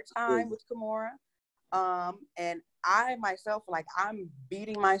hard time with Kimora. And I myself, like, I'm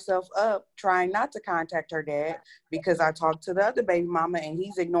beating myself up trying not to contact her dad because I talked to the other baby mama and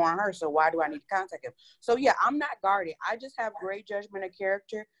he's ignoring her. So why do I need to contact him? So yeah, I'm not guarded. I just have great judgment of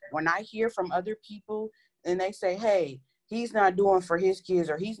character. When I hear from other people and they say, hey, he's not doing for his kids,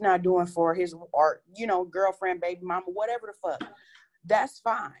 or he's not doing for his, or, you know, girlfriend, baby mama, whatever the fuck, that's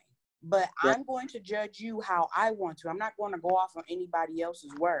fine. But I'm going to judge you how I want to. I'm not going to go off on anybody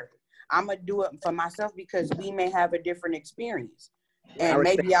else's word. I'm going to do it for myself because we may have a different experience. And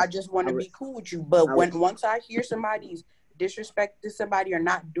maybe I just want to be cool with you. But once I hear somebody's disrespect to somebody or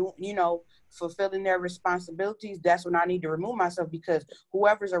not doing, you know, fulfilling their responsibilities, that's when I need to remove myself, because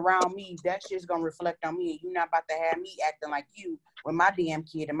whoever's around me, that shit's going to reflect on me. And you're not about to have me acting like you with my damn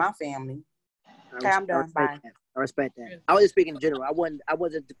kid and my family. Okay, I'm done. Bye. I respect that. I was just speaking in general. I wasn't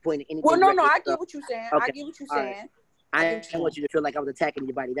pointing anything. Well, no, I get what you're saying. Okay. I get what you're saying. I didn't want you to feel like I was attacking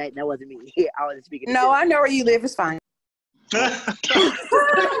anybody. That wasn't me. I was speaking. No, I know where you live. It's fine.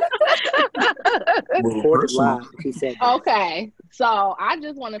 Okay, so I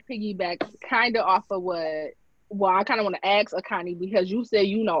just want to piggyback kind of off of I kind of want to ask Akani, because you said,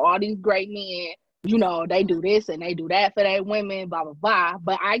 you know, all these great men, you know, they do this and they do that for their women, blah, blah, blah.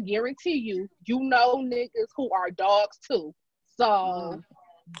 But I guarantee you, you know niggas who are dogs too. So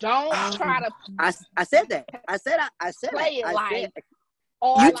don't try to. I said that. I said play it like.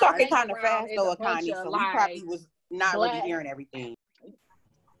 You talking kind of fast though, Akani, so we probably was not really hearing everything.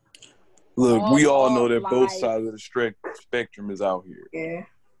 Look, we all know that both sides of the spectrum is out here. Yeah.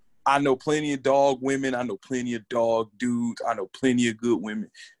 I know plenty of dog women. I know plenty of dog dudes. I know plenty of good women,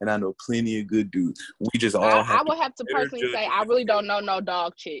 and I know plenty of good dudes. We just all. I would have to personally say I really don't know no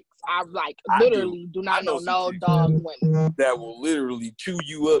dog chicks. I literally do not know no dog women that will literally chew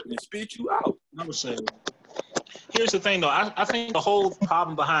you up and spit you out. I would say. Here's the thing, though. I think the whole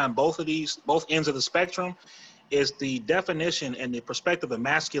problem behind both ends of the spectrum is the definition and the perspective of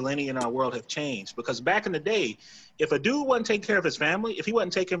masculinity in our world have changed. Because back in the day, if a dude wasn't taking care of his family, if he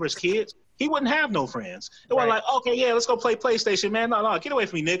wasn't taking care of his kids, he wouldn't have no friends. It wasn't like, okay, yeah, let's go play PlayStation, man. No, get away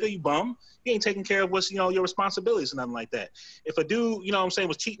from me, nigga, you bum. You ain't taking care of what's, you know, your responsibilities and nothing like that. If a dude, you know what I'm saying,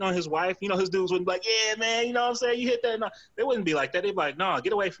 was cheating on his wife, you know, his dudes wouldn't be like, yeah, man, you know what I'm saying, you hit that. No, they wouldn't be like that. They'd be like, no,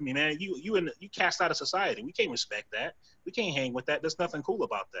 get away from me, man. You cast out of society. We can't respect that. We can't hang with that. There's nothing cool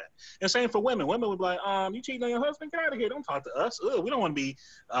about that. And same for women. Women would be like, you cheating on your husband? Get out of here. Don't talk to us. Ugh, we don't want to be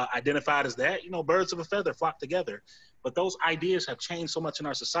identified as that. You know, birds of a feather flock together. But those ideas have changed so much in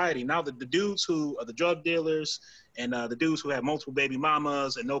our society. Now that the dudes who are the drug dealers and the dudes who have multiple baby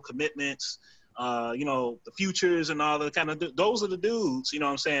mamas and no commitments, you know, the futures and all the kind of, those are the dudes, you know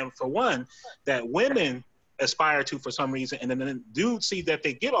what I'm saying, for one, that women aspire to for some reason, and then the dudes see that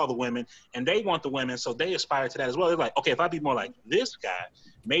they get all the women and they want the women, so they aspire to that as well. They're like, okay, if I be more like this guy,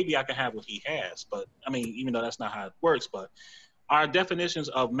 maybe I can have what he has. But I mean, even though that's not how it works, but our definitions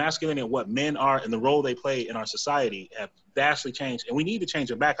of masculinity and what men are and the role they play in our society have vastly changed, and we need to change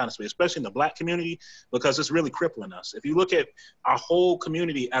it back, honestly, especially in the Black community, because it's really crippling us. If you look at our whole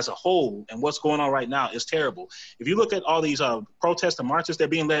community as a whole and what's going on right now, it's terrible. If you look at all these protests and marches, they're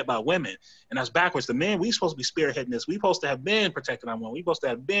being led by women, and that's backwards. The men, we supposed to be spearheading this. We supposed to have been protecting our women. We supposed to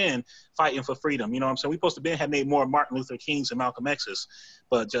have been fighting for freedom. You know what I'm saying? We supposed to have made more Martin Luther Kings and Malcolm X's,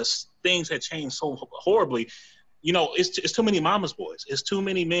 but just things had changed so horribly. You know, it's too many mama's boys. It's too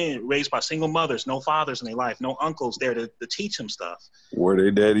many men raised by single mothers, no fathers in their life, no uncles there to teach them stuff. Where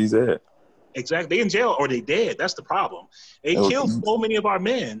their daddies at? Exactly. They in jail or they dead. That's the problem. They killed so many of our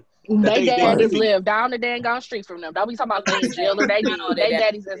men. They daddies live down the dang street from them. Don't be talking about they in jail or they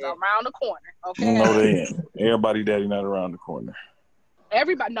daddies is around the corner. Okay. No, they ain't. Everybody daddy not around the corner.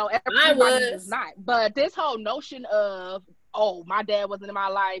 Everybody is not. But this whole notion of, oh, my dad wasn't in my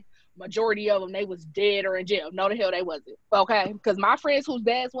life, majority of them, they was dead or in jail. No, the hell they wasn't. Okay? Because my friends whose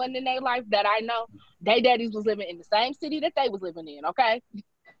dads wasn't in their life that I know, they daddies was living in the same city that they was living in. Okay?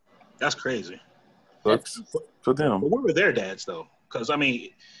 That's crazy. Sucks for them. But where were their dads, though? Because, I mean,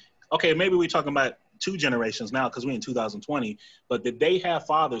 okay, maybe we're talking about 2 generations now because we're in 2020, but did they have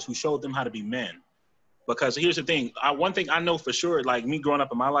fathers who showed them how to be men? Because here's the thing, one thing I know for sure, like me growing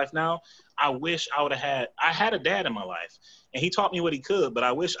up in my life now, I wish I would have I had a dad in my life and he taught me what he could, but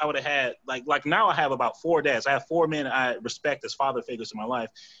I wish I would have had, like now I have about 4 dads. I have 4 men I respect as father figures in my life,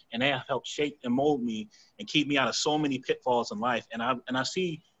 and they have helped shape and mold me and keep me out of so many pitfalls in life. And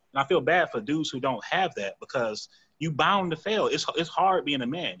I feel bad for dudes who don't have that, because you bound to fail. It's hard being a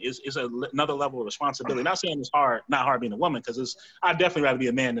man. It's another level of responsibility. Not saying it's not hard being a woman, because I'd definitely rather be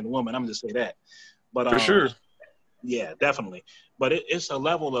a man than a woman. I'm gonna just say that. But For sure. yeah, definitely. But it's a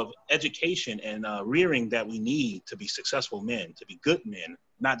level of education and rearing that we need to be successful men, to be good men,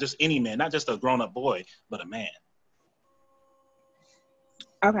 not just any man, not just a grown-up boy, but a man.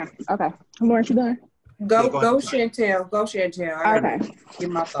 Okay. Lawrence, you done? Go, Yeah, go, Chantel. Go, Chantel. I gotta get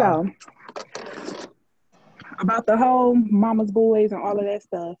my thought. So, about the whole mama's boys and all of that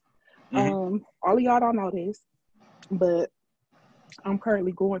stuff. All of y'all don't know this, but I'm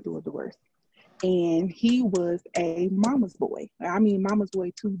currently going through a divorce. And he was a mama's boy. I mean, mama's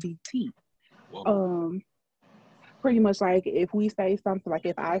boy to the T. Pretty much like if we say something, like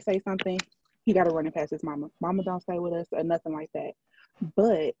if I say something, he got to run it past his mama. Mama don't stay with us or nothing like that.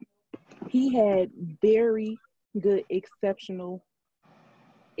 But he had very good, exceptional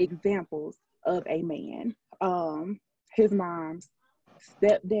examples of a man. His mom's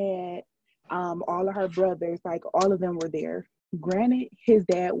stepdad, all of her brothers, like all of them were there. Granted, his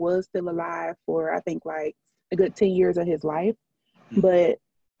dad was still alive for, I think, like a good 10 years of his life. But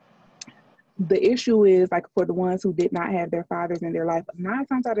the issue is, like, for the ones who did not have their fathers in their life, 9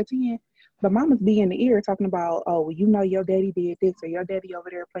 times out of 10, the mamas be in the ear talking about, oh, well, you know, your daddy did this, or your daddy over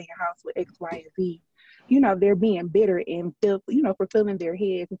there playing house with X, Y, and Z. You know, they're being bitter and, fulfilling their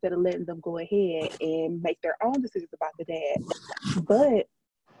heads instead of letting them go ahead and make their own decisions about the dad. But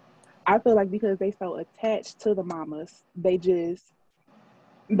I feel like because they so attached to the mamas, they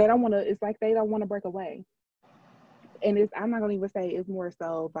don't want to, it's like they don't want to break away. And I'm not going to even say it's more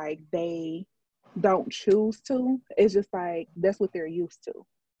so like they don't choose to. It's just like that's what they're used to.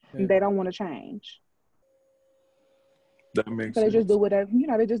 Yeah. They don't want to change. That makes so sense. They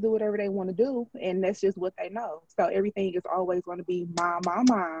just do whatever they want to do. And that's just what they know. So everything is always going to be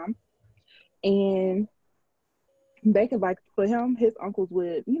mom. And they could, like, for him, his uncles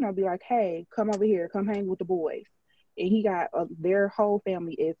would, be like, hey, come over here, come hang with the boys. And he got, their whole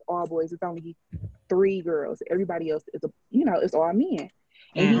family is all boys. It's only 3 girls. Everybody else is, it's all men.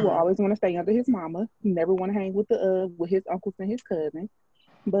 And he will always want to stay under his mama. He never want to hang with with his uncles and his cousins.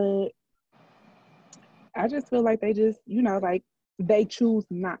 But I just feel like they just, like, they choose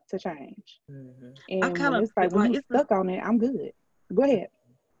not to change. And when you're stuck on it, I'm good. Go ahead.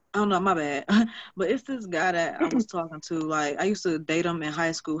 Oh no, my bad. But it's this guy that I was talking to. Like, I used to date him in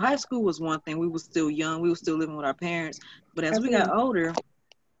high school. High school was one thing. We were still young. We were still living with our parents. But as we got older,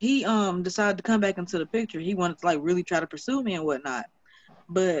 he decided to come back into the picture. He wanted to, like, really try to pursue me and whatnot.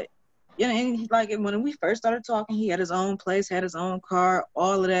 But yeah, and like when we first started talking, he had his own place, had his own car,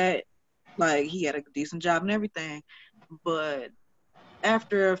 all of that. Like, he had a decent job and everything. But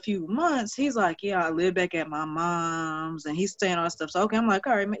after a few months, he's like, yeah, I live back at my mom's, and he's saying all that stuff. So, okay, I'm like,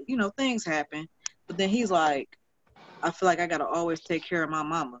 all right, things happen. But then he's like, I feel like I got to always take care of my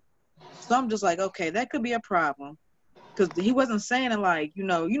mama. So I'm just like, okay, that could be a problem. Because he wasn't saying it like, you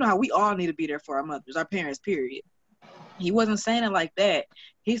know how we all need to be there for our mothers, our parents, period. He wasn't saying it like that.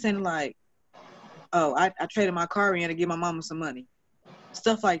 He's saying like, oh, I traded my car in to give my mama some money.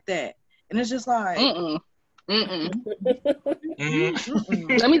 Stuff like that. And it's just like, Let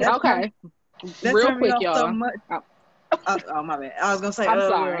me, okay. Real quick, y'all. So much. Oh, my bad. I was going to say, I'm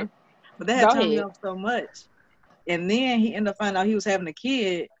sorry. But that had turned me off so much. And then he ended up finding out he was having a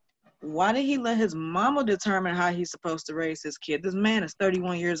kid. Why did he let his mama determine how he's supposed to raise his kid? This man is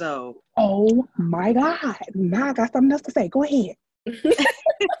 31 years old. Oh, my God. Now I got something else to say. Go ahead.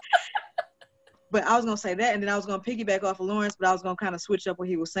 But I was going to say that, and then I was going to piggyback off of Lawrence, but I was going to kind of switch up what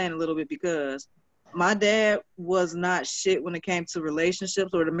he was saying a little bit, because my dad was not shit when it came to relationships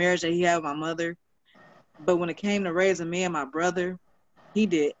or the marriage that he had with my mother. But when it came to raising me and my brother, he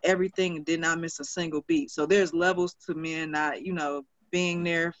did everything and did not miss a single beat. So there's levels to men not, being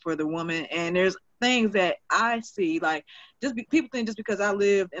there for the woman. And there's things that I see, like, people think just because I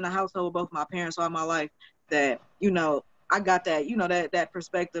lived in a household with both my parents all my life that, I got that, that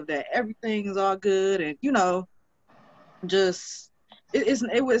perspective that everything is all good and, just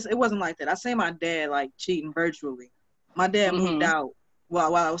it wasn't like that. I seen my dad like cheating virtually. My dad moved out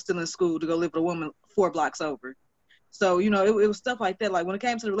while I was still in school to go live with a woman 4 blocks over. So, it was stuff like that. Like, when it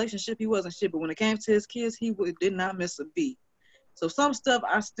came to the relationship, he wasn't shit, but when it came to his kids, he did not miss a beat. So some stuff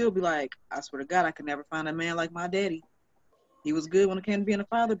I still be like, I swear to God, I could never find a man like my daddy. He was good when it came to being a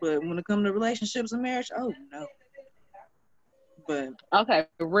father, but when it comes to relationships and marriage, oh no. But okay,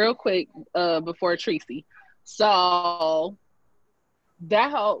 real quick, before Tracy. So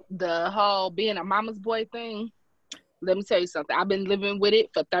the whole being a mama's boy thing, let me tell you something. I've been living with it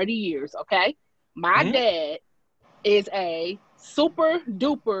for 30 years, okay? My dad is a super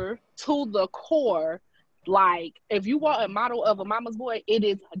duper to the core. Like, if you want a model of a mama's boy, it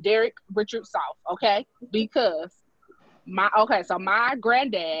is Derek Richard South, okay? Because So my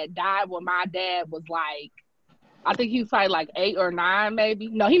granddad died when my dad was like, I think he was probably like 8 or 9, maybe.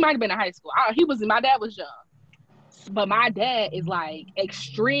 No, he might have been in high school. My dad was young. But my dad is like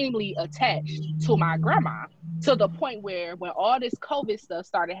extremely attached to my grandma, to the point where when all this COVID stuff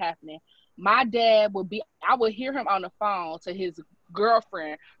started happening, my dad I would hear him on the phone to his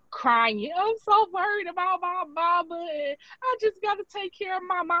girlfriend crying, I'm so worried about my mama, and I just got to take care of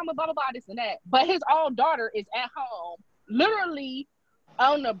my mama, blah, blah, blah, this and that. But his own daughter is at home, literally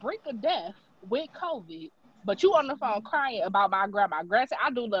on the brink of death with COVID, but you on the phone crying about my grandma. Granted, I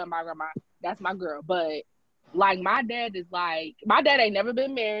do love my grandma. That's my girl. But like my dad ain't never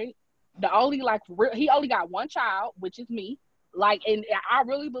been married. He only got one child, which is me. Like, and I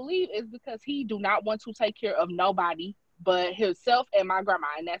really believe it's because he do not want to take care of nobody but himself and my grandma,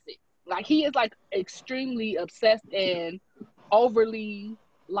 and that's it. Like, he is like extremely obsessed and overly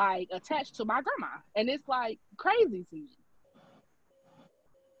like attached to my grandma, and it's like crazy to me.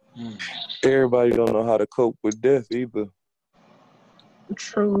 Everybody don't know how to cope with death either.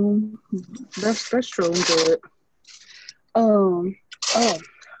 True. That's true. Good.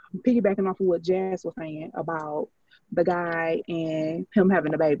 Piggybacking off of what Jazz was saying about the guy and him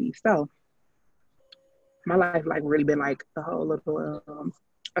having a baby. So my life like really been like the whole little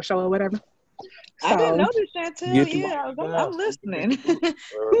a show or whatever. So, I didn't notice that till I'm listening.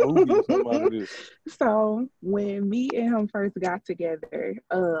 So when me and him first got together,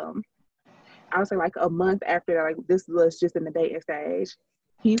 I would say like a month after, like this was just in the dating stage,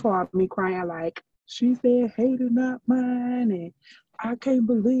 he called me crying like, she said, hate is not mine, and I can't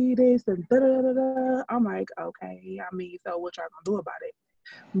believe this, and da-da-da-da. I'm like, okay, I mean, so what y'all gonna do about it?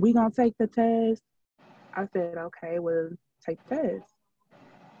 We gonna take the test? I said, okay, well, take the test.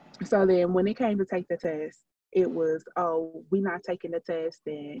 So then when it came to take the test, it was, oh, we not taking the test,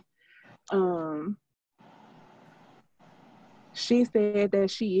 and she said that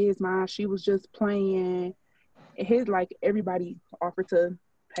she is mine. She was just playing. Like, everybody offered to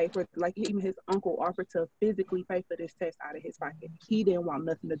pay for, like, even his uncle offered to physically pay for this test out of his pocket. He didn't want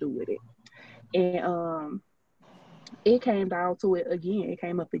nothing to do with it. And it came down to it again. It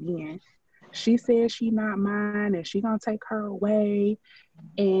came up again. She said she not mine and she gonna take her away.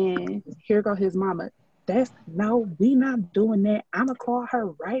 And here go his mama. No, we not doing that. I'm gonna call her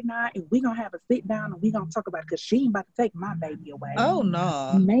right now and we gonna have a sit down and we gonna talk about it, because she ain't about to take my baby away. Oh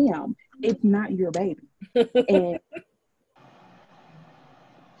no, ma'am, it's not your baby.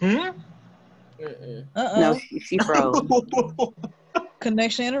 And no, she froze.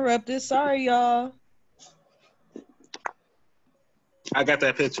 Connection interrupted. Sorry, y'all. I got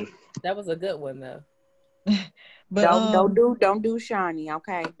that picture. That was a good one though. But don't do Shawnee,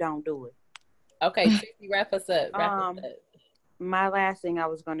 okay? Don't do it. Okay, Tracy, wrap us up. My last thing I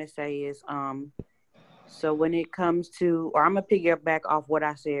was gonna say is so when it comes to, or I'm gonna piggyback off what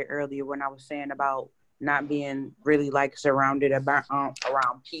I said earlier when I was saying about not being really like surrounded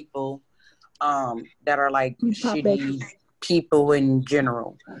around people that are like shitty people in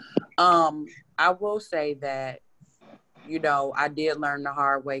general. I will say that, you know, I did learn the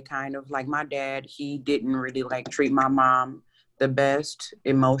hard way, kind of. Like, my dad, he didn't really like treat my mom the best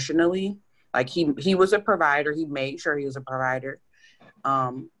emotionally. Like, he was a provider. He made sure he was a provider.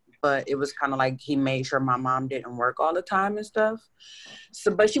 But it was kind of like he made sure my mom didn't work all the time and stuff. So,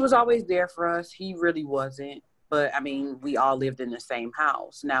 but she was always there for us. He really wasn't. But I mean, we all lived in the same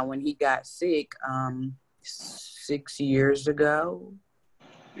house. Now, when he got sick 6 years ago,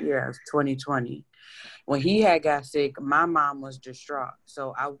 yeah, it was 2020. When he had got sick, my mom was distraught.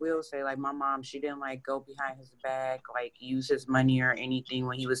 So I will say, like, my mom, she didn't like go behind his back, like use his money or anything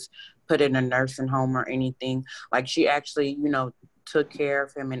when he was put in a nursing home or anything. Like, she actually, you know, took care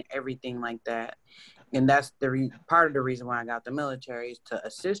of him and everything like that. And that's part of the reason why I got the military, is to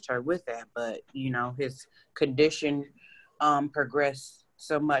assist her with that. But, you know, his condition progressed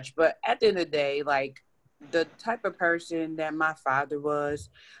so much. But at the end of the day, like, the type of person that my father was,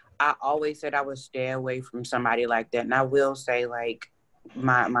 I always said I would stay away from somebody like that. And I will say, like,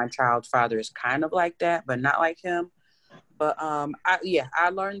 my child's father is kind of like that, but not like him. But I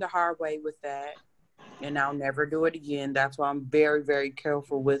learned the hard way with that, and I'll never do it again. That's why I'm very, very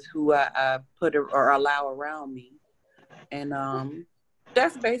careful with who I put or allow around me. And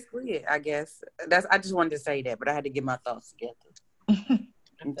that's basically it, I guess. I just wanted to say that, but I had to get my thoughts together.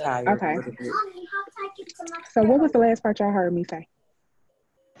 I'm tired. Okay. So what was the last part y'all heard me say?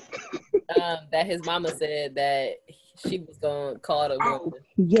 That his mama said that she was gonna call the woman.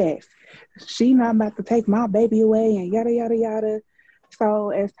 Yes, she not about to take my baby away and yada yada yada. So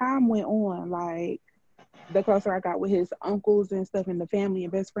as time went on, like, the closer I got with his uncles and stuff and the family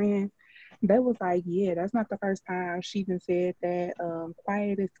and best friends, They was like, yeah, that's not the first time she even said that.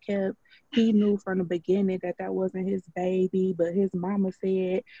 Quiet as kept. He knew from the beginning that that wasn't his baby, but his mama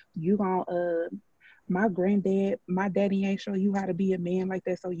said, you gonna, my granddad, my daddy ain't show you how to be a man like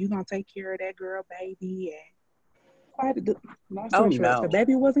that, so you gonna take care of that girl, baby. And long Oh story short, the no.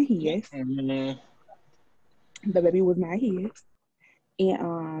 baby wasn't his. Mm-hmm. The baby was not his.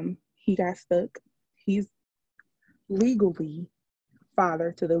 And he got stuck. He's legally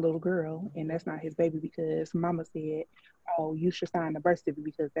father to the little girl, and that's not his baby because mama said, oh, you should sign the birth certificate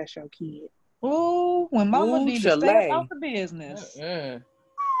because that's your kid. Oh, when mama Ooh, need to stay Chalet. about the business. Mm-mm.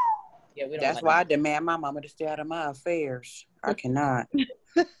 Yeah, we don't. That's like why I that. demand my mama to stay out of my affairs. I cannot.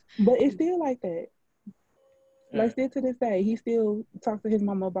 But it's still like that. Like, Mm. still to this day, he still talks to his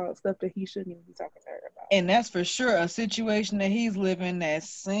mama about stuff that he shouldn't even be talking to her about. And that's for sure a situation that he's living that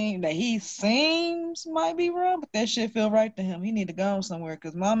he seems might be wrong, but that shit feel right to him. He need to go somewhere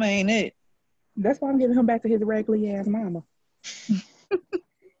because mama ain't it. That's why I'm giving him back to his regular ass mama.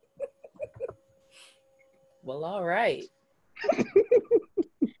 Well, all right.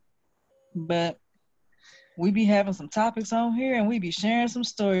 But we be having some topics on here and we be sharing some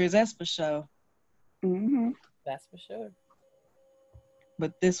stories, that's for sure. Mm-hmm. That's for sure.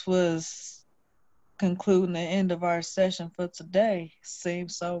 But this was concluding the end of our session for today.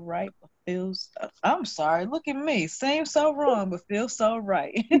 Seems so right, but feels... I'm sorry, look at me. Seems so wrong, but feels so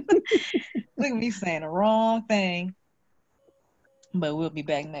right. Look at me saying the wrong thing. But we'll be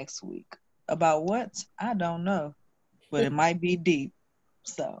back next week. About what? I don't know. But it might be deep.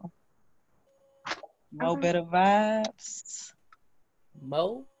 So, Mo Better Vibes.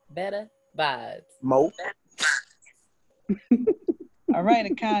 Mo Better Vibes. Mo. All right,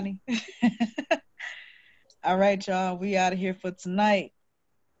 Akani. All right, y'all. We out of here for tonight.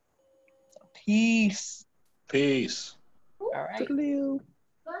 Peace. Peace. All right. Toodaloo.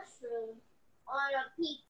 Mushroom on a pizza.